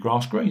Bermuda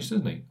grass greens,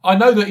 doesn't he? I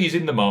know that he's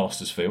in the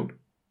Masters field.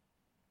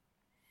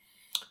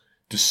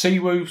 Does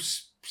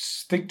Siwoo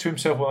think to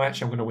himself, well,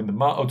 actually, I'm going to win the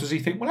Masters? Or does he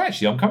think, well,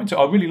 actually,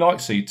 I really like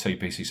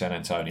TPC San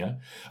Antonio.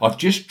 I've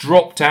just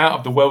dropped out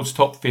of the world's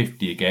top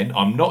 50 again.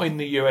 I'm not in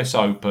the US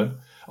Open.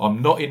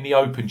 I'm not in the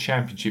Open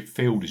Championship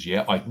field as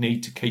yet. I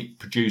need to keep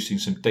producing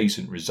some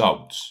decent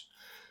results.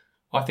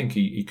 I think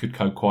he could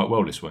go quite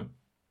well this week.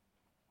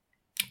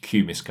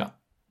 Cue miscut.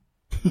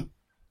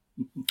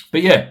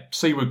 But yeah,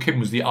 Siwoo Kim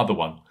was the other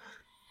one.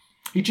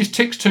 He just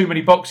ticks too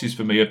many boxes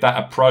for me of that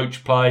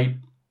approach play.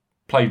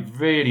 Played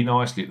really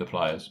nicely at the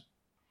Players.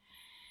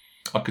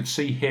 I could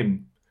see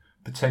him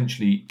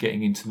potentially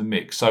getting into the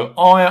mix. So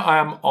I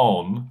am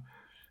on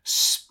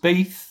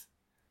Spieth,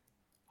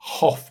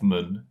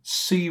 Hoffman,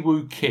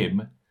 Siwoo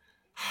Kim,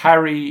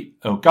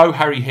 Go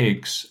Harry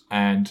Higgs,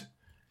 and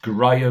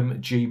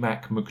Graham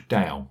G-Mac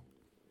McDowell.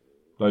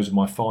 Those are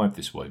my 5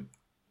 this week.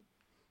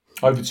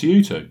 Over to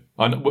you two.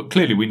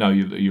 Clearly, we know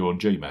you're on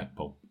GMAC,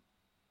 Paul.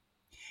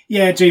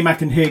 Yeah,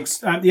 GMAC and Higgs.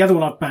 The other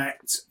one I've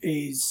backed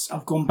is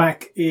I've gone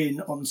back in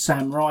on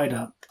Sam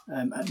Ryder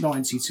at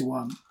 90 to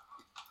 1.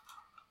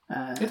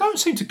 They don't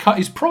seem to cut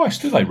his price,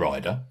 do they,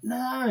 Ryder?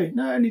 No.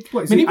 He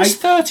was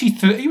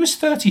 33. He was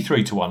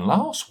 33 to 1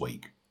 last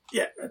week.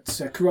 Yeah,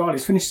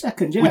 Corrales finished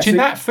second. Yeah, which in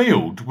that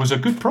field was a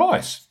good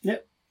price. Yeah.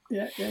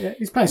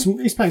 He's playing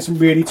some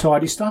really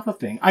tidy stuff. I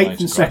think 8th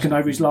and 2nd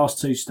over his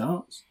last 2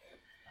 starts.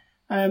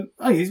 I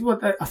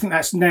think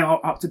that's now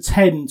up to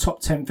 10 top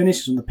 10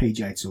 finishes on the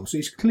PGA Tour. So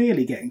he's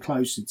clearly getting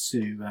closer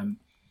to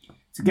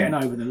getting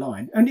over the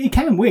line, and he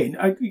can win.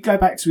 You go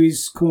back to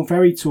his Corn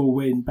Ferry Tour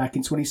win back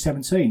in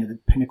 2017 at the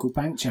Pinnacle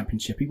Bank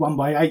Championship. He won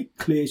by 8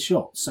 clear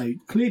shots, so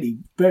clearly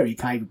very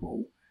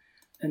capable.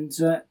 And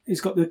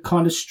he's got the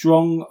kind of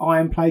strong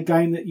iron play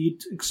game that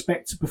you'd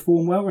expect to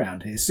perform well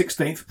around here.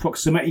 16th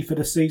proximity for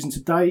the season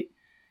to date.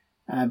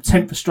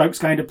 10th for strokes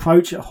gained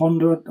approach at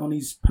Honda on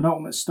his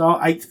penultimate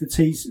start. 8th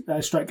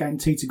for stroke gained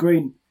tee to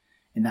green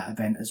in that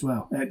event as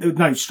well. There were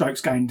no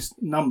strokes gained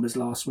numbers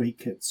last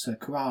week at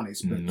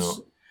Corrales, but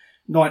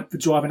 9th for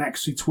driving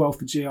accuracy, 12th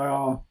for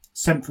GIR,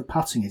 7th for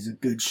putting is a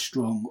good,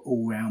 strong,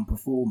 all-round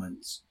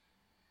performance.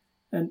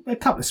 And a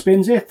couple of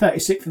spins here,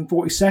 36th and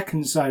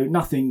 42nd, so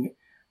nothing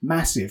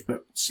massive,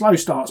 but slow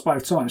starts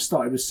both times.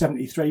 Started with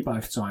 73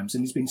 both times,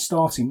 and he's been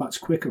starting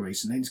much quicker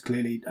recently. He's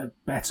clearly a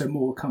better,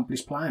 more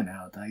accomplished player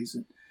nowadays.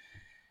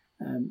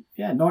 And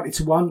 90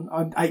 to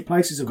 1, 8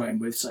 places I've got him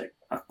with, so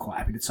I'm quite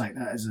happy to take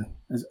that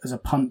as a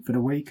punt for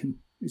the week. And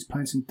he's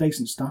playing some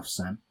decent stuff,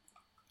 Sam.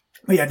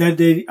 But yeah, they're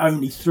the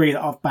only 3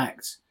 that I've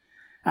backed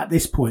at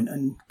this point,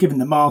 and given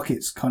the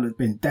market's kind of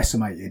been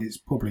decimated, it's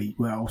probably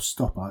where I'll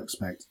stop, I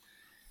expect.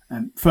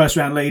 First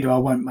round leader, I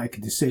won't make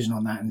a decision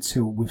on that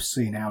until we've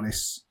seen how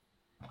this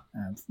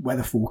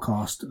weather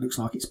forecast looks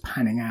like it's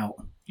panning out.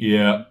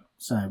 Yeah.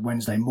 So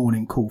Wednesday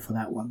morning call for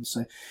that one.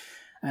 So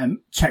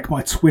check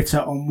my Twitter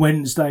on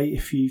Wednesday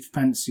if you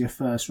fancy a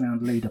first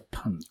round leader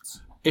punt.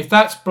 If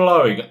that's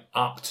blowing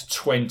up to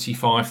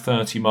 25,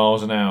 30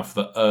 miles an hour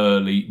for the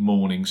early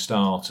morning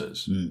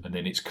starters, and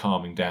then it's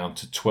calming down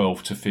to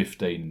 12 to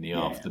 15 in the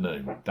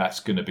afternoon, that's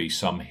going to be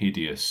some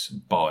hideous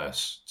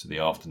bias to the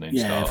afternoon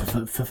starters.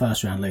 Yeah, for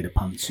first round leader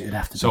punts, it'd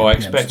have to be. So I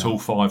expect all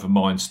 5 of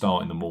mine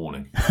start in the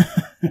morning.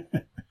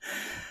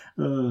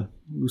 We'll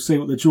see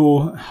what the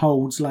draw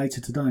holds later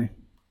today.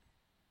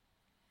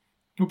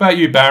 What about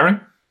you, Barry?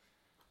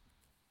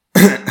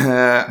 You've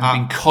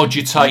been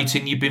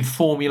cogitating, you've been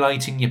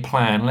formulating your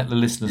plan. Let the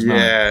listeners know.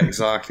 Yeah,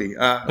 exactly.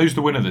 Who's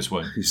the winner this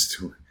week?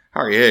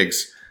 Harry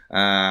Higgs.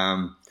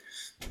 I've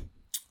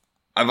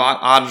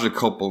added a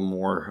couple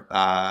more.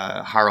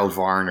 Harold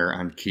Varner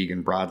and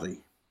Keegan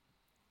Bradley.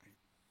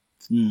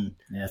 Yeah,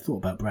 I thought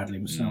about Bradley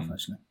myself,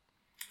 actually.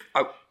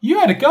 You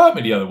had a go at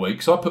me the other week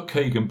because I put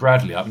Keegan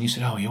Bradley up and you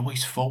said, he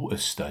always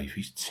falters, Steve.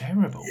 He's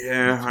terrible.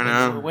 Yeah, I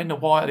know. When the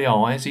white of the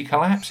eyes, he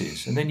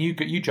collapses. And then you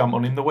jump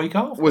on him the week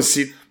after. Well,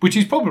 see, which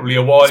is probably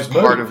a wise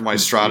move. Part of my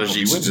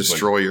strategy to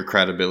destroy your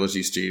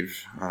credibility,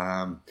 Steve.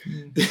 Well,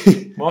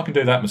 I can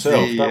do that myself.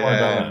 Don't worry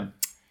about that.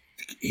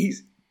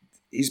 He's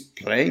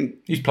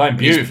playing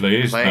beautifully.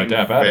 There's no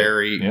doubt about it.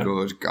 Very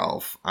good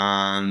golf.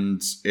 And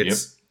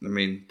it's,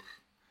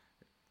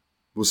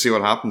 we'll see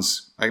what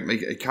happens.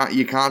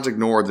 You can't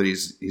ignore that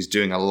he's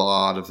doing a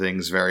lot of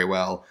things very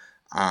well,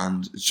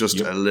 and it's just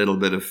a little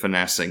bit of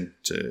finessing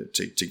to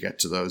get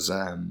to those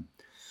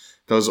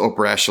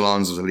upper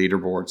echelons of the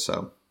leaderboard.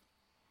 So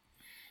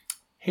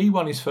he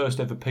won his first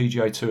ever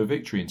PGA Tour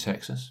victory in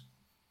Texas,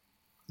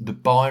 the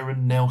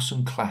Byron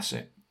Nelson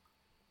Classic.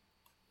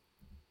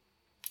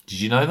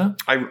 Did you know that?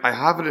 I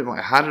had it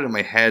in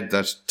my head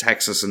that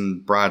Texas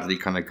and Bradley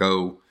kind of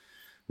go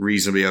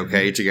reasonably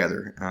okay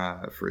together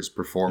for his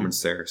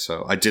performance there.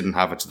 So I didn't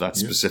have it to that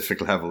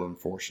specific level,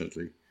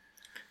 unfortunately.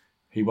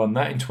 He won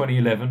that in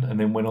 2011 and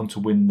then went on to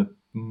win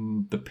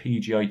the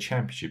PGA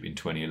Championship in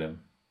 2011.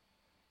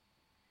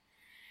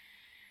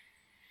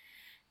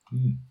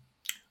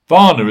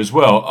 Varner as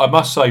well. I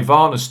must say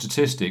Varner's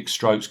statistics,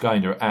 strokes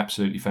gained, are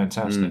absolutely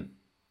fantastic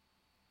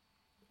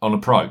on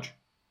approach.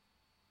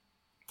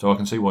 So I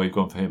can see why you've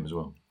gone for him as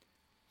well.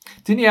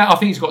 Didn't he? I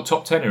think he's got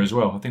top tenner as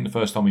well. I think the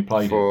first time he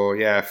played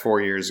it.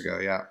 4 years ago,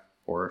 yeah.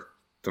 Or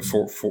the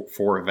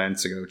four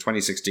events ago,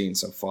 2016,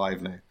 so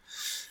 5 now.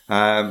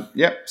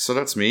 So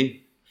that's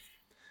me.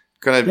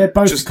 They're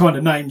both the kind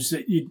of names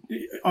that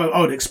I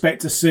would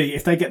expect to see.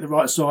 If they get the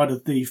right side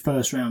of the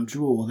first round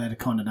draw, they're the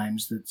kind of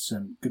names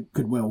that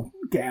could well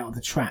get out of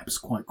the traps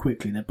quite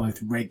quickly. They're both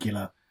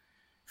regular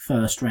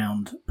first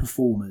round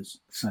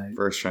performers. So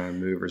first round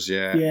movers,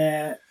 yeah.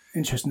 Yeah,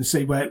 interesting to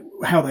see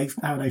how they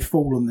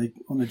fall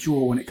on the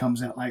draw when it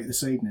comes out later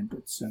this evening.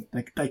 But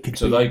they could.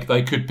 So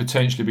they could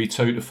potentially be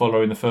 2 to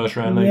follow in the first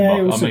round league.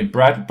 Yeah, I mean,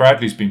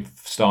 Bradley's been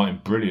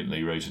starting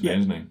brilliantly recently,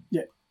 hasn't he?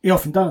 Yeah. He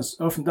often does,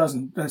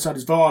 and so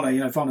does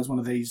Varner. Varner's one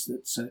of these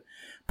that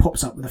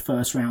pops up with a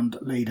first round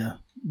leader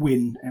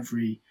win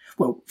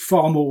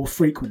far more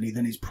frequently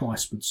than his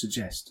price would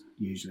suggest,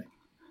 usually.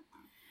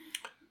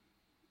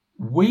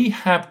 We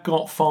have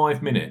got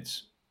 5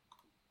 minutes.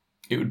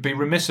 It would be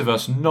remiss of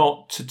us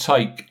not to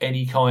take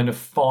any kind of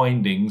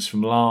findings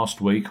from last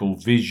week or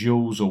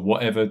visuals or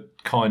whatever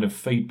kind of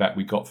feedback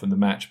we got from the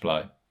match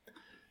play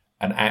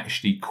and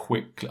actually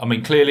quickly. I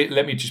mean, clearly,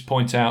 let me just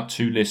point out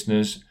to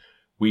listeners.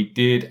 We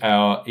did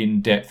our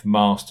in-depth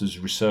Masters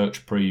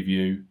research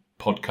preview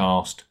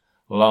podcast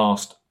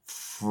last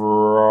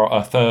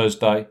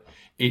Thursday.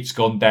 It's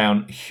gone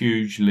down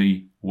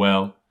hugely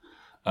well.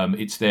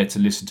 It's there to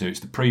listen to.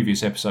 It's the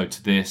previous episode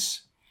to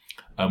this.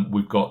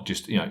 We've got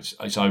just,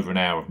 it's over an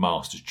hour of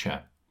Masters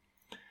chat.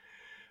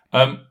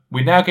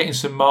 We're now getting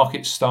some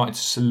markets starting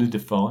to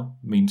solidify. I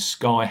mean,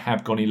 Sky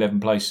have gone 11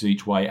 places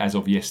each way as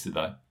of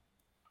yesterday.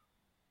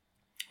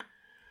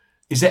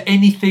 Is there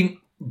anything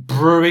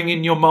brewing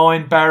in your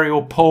mind, Barry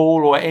or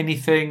Paul, or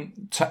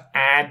anything to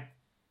add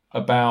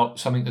about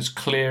something that's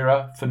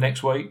clearer for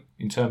next week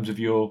in terms of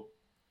your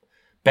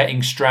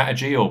betting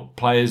strategy or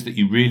players that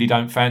you really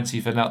don't fancy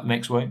for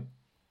next week?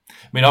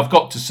 I mean, I've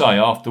got to say,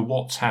 after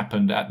what's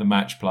happened at the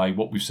match play,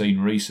 what we've seen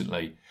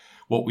recently,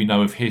 what we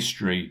know of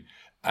history,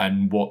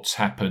 and what's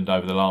happened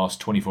over the last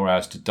 24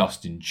 hours to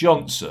Dustin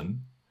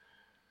Johnson,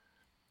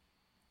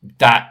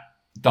 that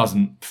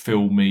doesn't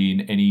fill me in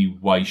any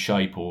way,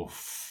 shape, or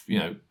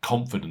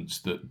confidence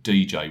that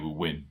DJ will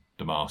win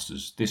the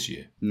Masters this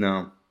year.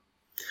 No.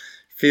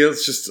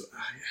 Feels just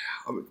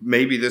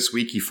maybe this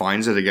week he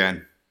finds it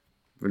again.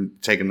 When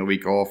taking the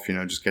week off,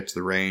 just get to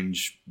the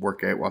range,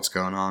 work out what's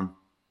going on.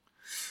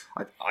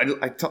 I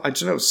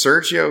don't know.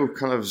 Sergio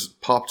kind of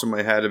popped in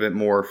my head a bit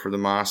more for the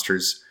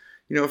Masters.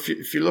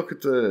 If you look at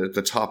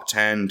the top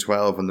 10,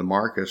 12 in the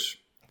market,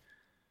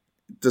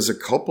 there's a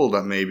couple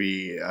that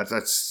maybe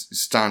that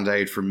stand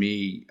out for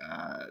me.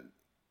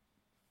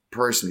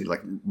 Personally,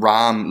 like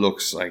Rahm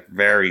looks like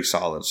very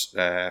solid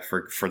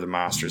for the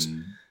Masters,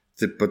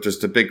 but there's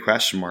the big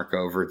question mark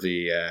over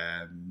the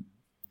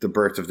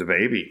birth of the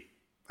baby.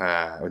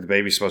 The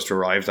baby's supposed to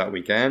arrive that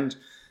weekend,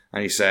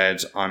 and he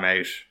said, "I'm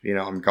out.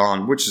 I'm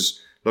gone." Which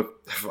is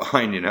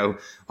fine.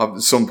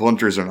 Some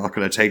punters are not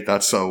going to take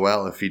that so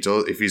well if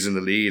he's in the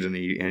lead and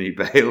he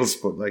bails.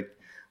 But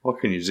what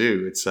can you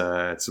do? It's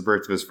the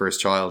birth of his first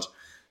child.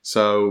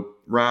 So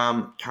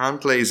Rahm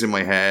can't lays in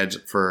my head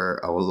for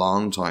a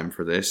long time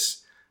for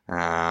this.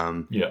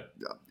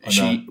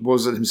 She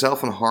was it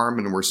himself and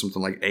Harman were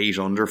something like 8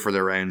 under for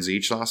their rounds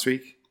each last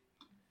week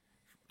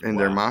in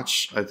their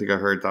match. I think I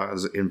heard that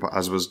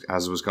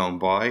as was going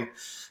by.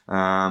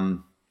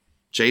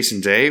 Jason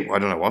Day, I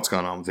don't know what's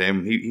going on with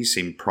him. He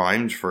seemed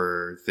primed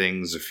for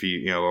things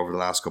over the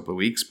last couple of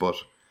weeks, but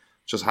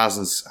just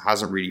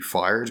hasn't really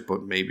fired.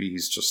 But maybe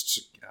he's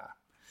just.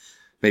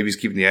 Maybe he's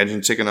keeping the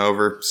engine ticking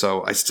over.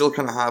 So I still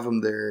kind of have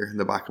him there in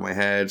the back of my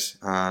head.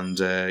 And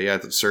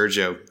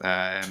Sergio.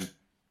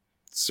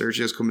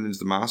 Sergio's coming into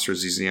the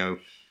Masters. He's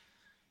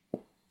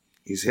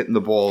hitting the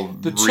ball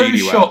the really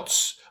two well.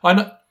 Shots. I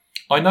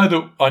know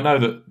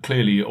that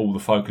clearly all the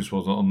focus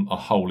was on a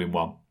hole in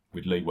one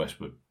with Lee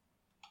Westwood.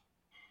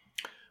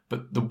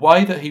 But the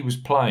way that he was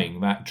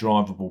playing that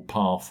drivable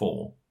par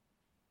 4,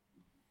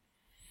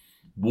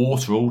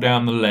 water all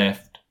down the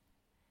left.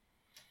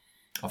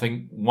 I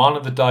think one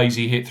of the days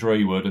he hit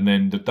 3-wood, and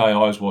then the day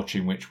I was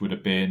watching, which would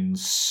have been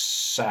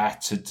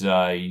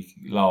Saturday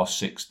last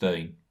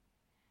 16,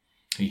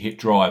 he hit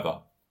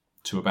driver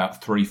to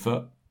about 3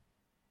 foot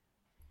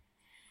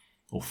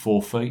or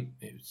 4 feet.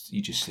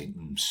 You just think,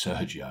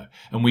 Sergio.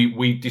 And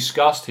we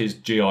discussed his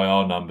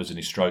GIR numbers and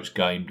his strokes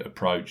gained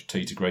approach,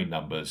 tee to green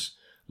numbers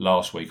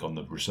last week on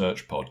the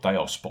research pod. They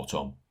are spot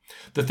on.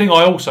 The thing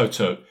I also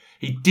took,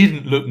 he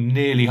didn't look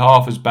nearly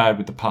half as bad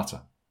with the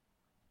putter.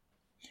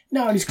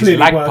 No, he's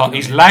clearly working.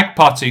 His lag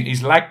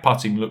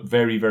putting looked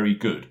very, very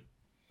good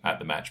at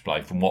the match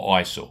play from what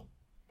I saw,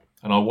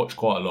 and I watched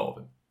quite a lot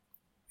of it.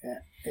 Yeah,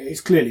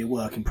 it's clearly a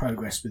work in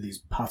progress with his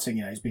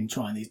putting. He's been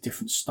trying these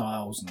different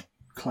styles and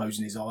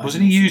closing his eyes.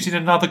 Wasn't he using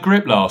another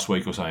grip last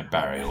week or something,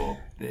 Barry? Or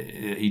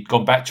he'd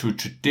gone back to a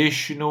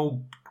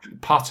traditional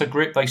putter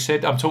grip? They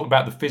said. I'm talking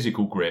about the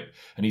physical grip,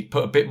 and he'd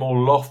put a bit more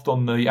loft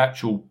on the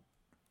actual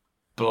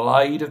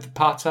blade of the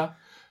putter.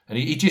 And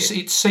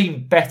it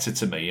seemed better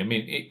to me. I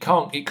mean, it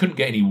couldn't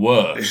get any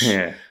worse.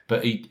 Yeah.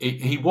 But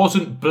he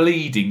wasn't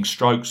bleeding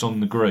strokes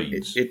on the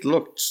greens. It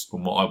looked,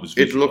 from what I was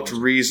it looked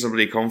visualising.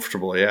 reasonably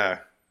comfortable, yeah,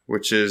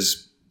 which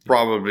is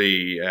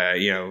probably,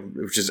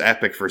 which is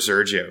epic for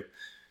Sergio.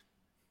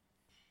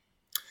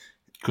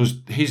 Because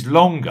his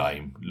long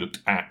game looked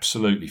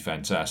absolutely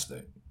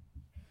fantastic.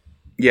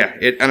 Yeah,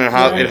 it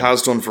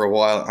has done for a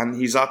while, and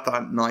he's at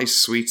that nice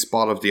sweet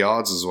spot of the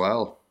odds as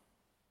well.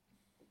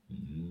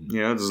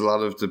 There's a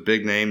lot of the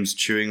big names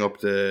chewing up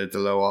the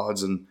low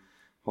odds, and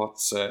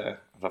I'd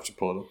have to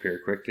pull it up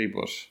here quickly,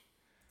 but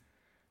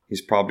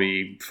he's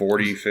probably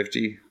 40,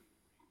 50.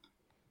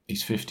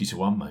 He's 50 to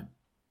 1, mate.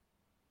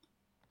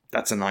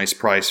 That's a nice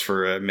price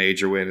for a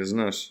major win, isn't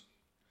it?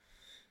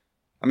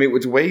 I mean,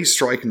 with the way he's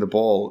striking the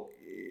ball,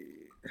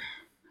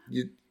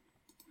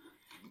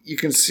 you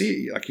can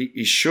see like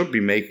he should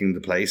be making the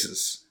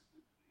places.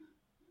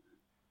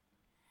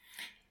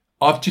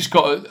 I've just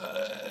got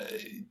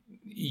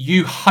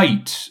you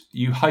hate,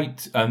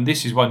 and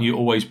this is one you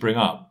always bring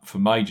up for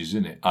majors,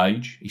 isn't it?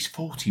 Age. He's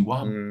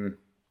 41.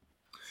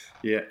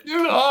 Yeah.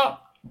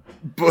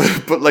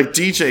 But like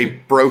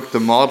DJ broke the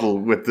model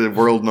with the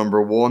world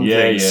number one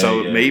thing,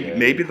 so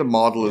maybe the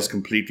model is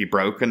completely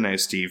broken now,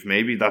 Steve.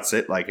 Maybe that's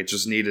it. Like it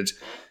just needed,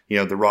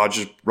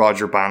 the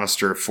Roger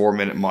Bannister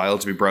 4-minute mile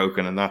to be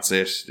broken, and that's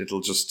it.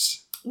 It'll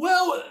just.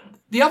 Well,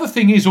 the other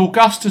thing is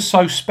Augusta's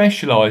so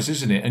specialised,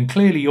 isn't it? And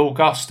clearly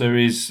Augusta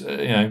is,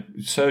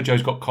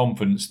 Sergio's got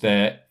confidence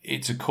there.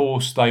 It's a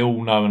course they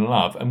all know and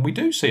love, and we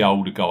do see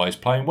older guys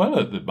playing well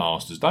at the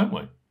Masters, don't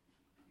we?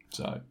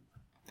 So.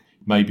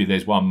 Maybe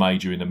there's one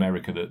major in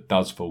America that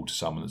does fall to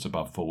someone that's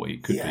above 40.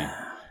 It could be.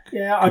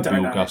 Yeah, I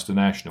don't know. Augusta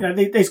National.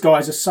 These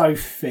guys are so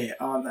fit,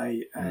 aren't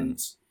they? And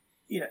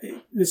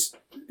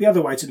the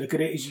other way to look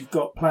at it is you've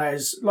got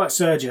players like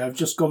Sergio have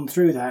just gone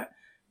through that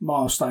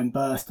milestone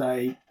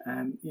birthday,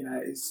 and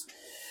it's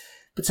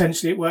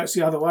potentially it works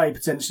the other way.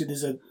 Potentially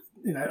there's a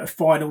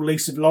final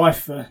lease of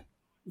life for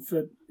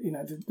the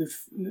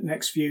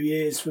next few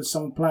years for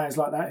some players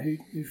like that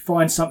who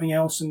find something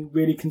else and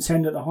really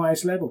contend at the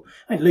highest level.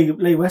 And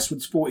Lee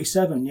Westwood's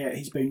 47, yet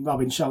he's been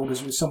rubbing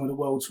shoulders with some of the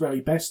world's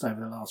very best over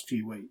the last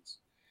few weeks.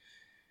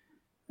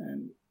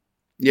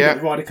 The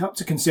Ryder Cup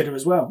to consider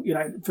as well.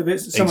 For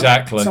this, some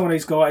of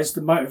these guys,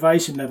 the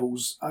motivation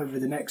levels over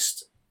the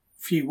next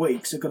few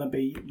weeks are going to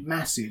be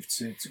massive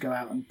to go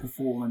out and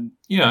perform.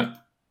 And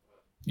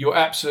you're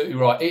absolutely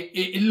right.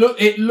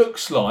 It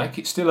looks like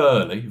it's still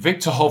early.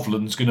 Victor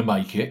Hovland's going to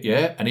make it,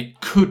 yeah, and it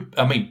could.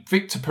 I mean,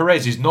 Victor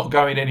Perez is not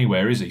going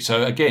anywhere, is he?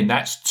 So again,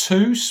 that's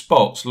 2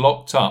 spots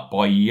locked up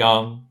by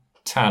young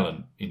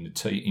talent in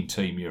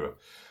Team Europe.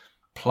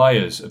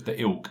 Players of the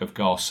ilk of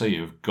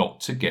Garcia have got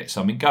to get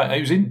something going.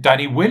 It was in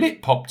Danny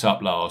Willett popped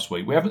up last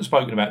week. We haven't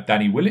spoken about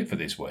Danny Willett for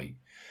this week,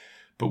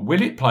 but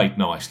Willett played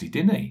nicely,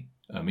 didn't he?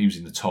 He was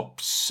in the top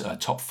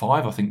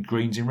 5, I think,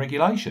 greens in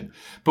regulation.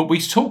 But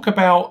we talk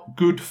about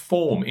good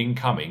form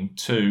incoming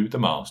to the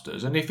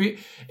Masters, and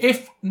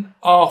if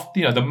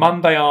after the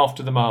Monday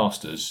after the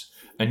Masters,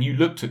 and you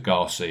looked at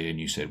Garcia and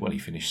you said, well, he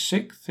finished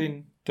 6th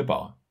in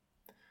Dubai,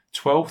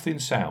 12th in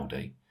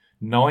Saudi,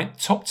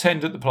 9th, top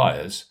 10 at the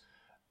Players,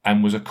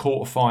 and was a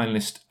quarter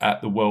finalist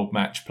at the World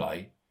Match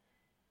Play.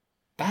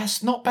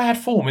 That's not bad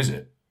form, is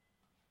it?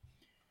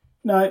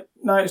 No,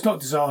 it's not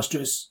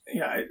disastrous.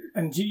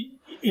 And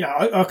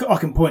I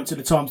can point to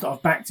the times that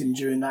I've backed him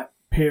during that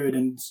period,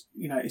 and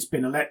it's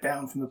been a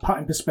letdown from a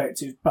putting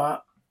perspective.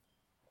 But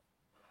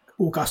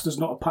Augusta's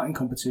not a putting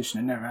competition;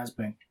 it never has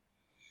been.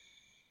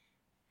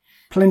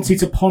 Plenty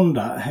to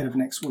ponder ahead of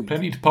next week.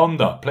 Plenty to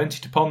ponder.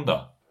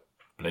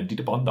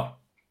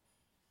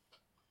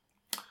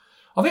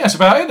 I think that's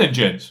about it then,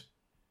 gents.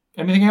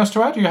 Anything else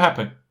to add? Are you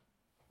happy?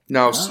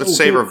 No, let's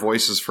save our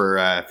voices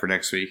for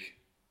next week.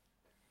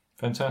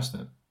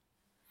 Fantastic.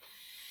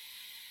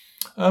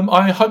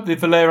 I hope the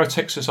Valero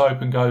Texas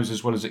Open goes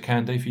as well as it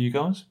can do for you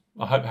guys.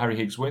 I hope Harry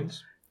Higgs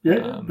wins.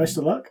 Yeah, best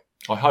of luck.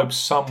 I hope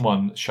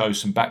someone shows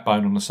some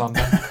backbone on a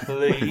Sunday.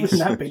 Please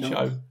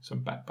show some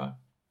backbone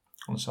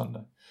on a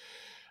Sunday.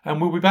 And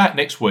we'll be back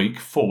next week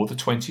for the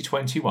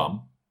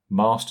 2021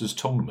 Masters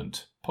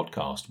Tournament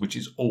podcast, which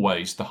is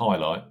always the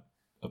highlight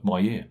of my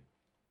year.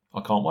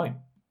 I can't wait.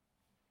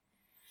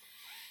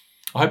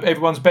 I hope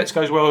everyone's bets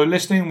goes well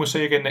listening. We'll see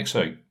you again next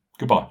week.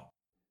 Goodbye.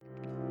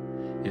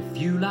 If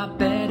you like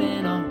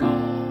betting on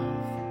golf,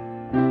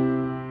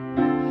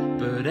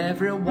 but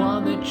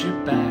everyone that you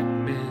back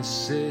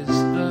misses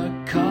the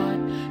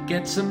cut,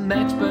 get some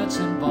experts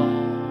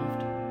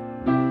involved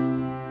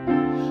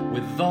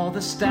with all the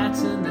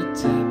stats and the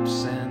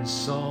tips and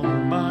so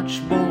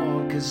much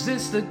more, 'cause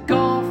it's the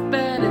golf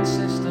betting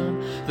system,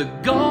 the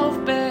golf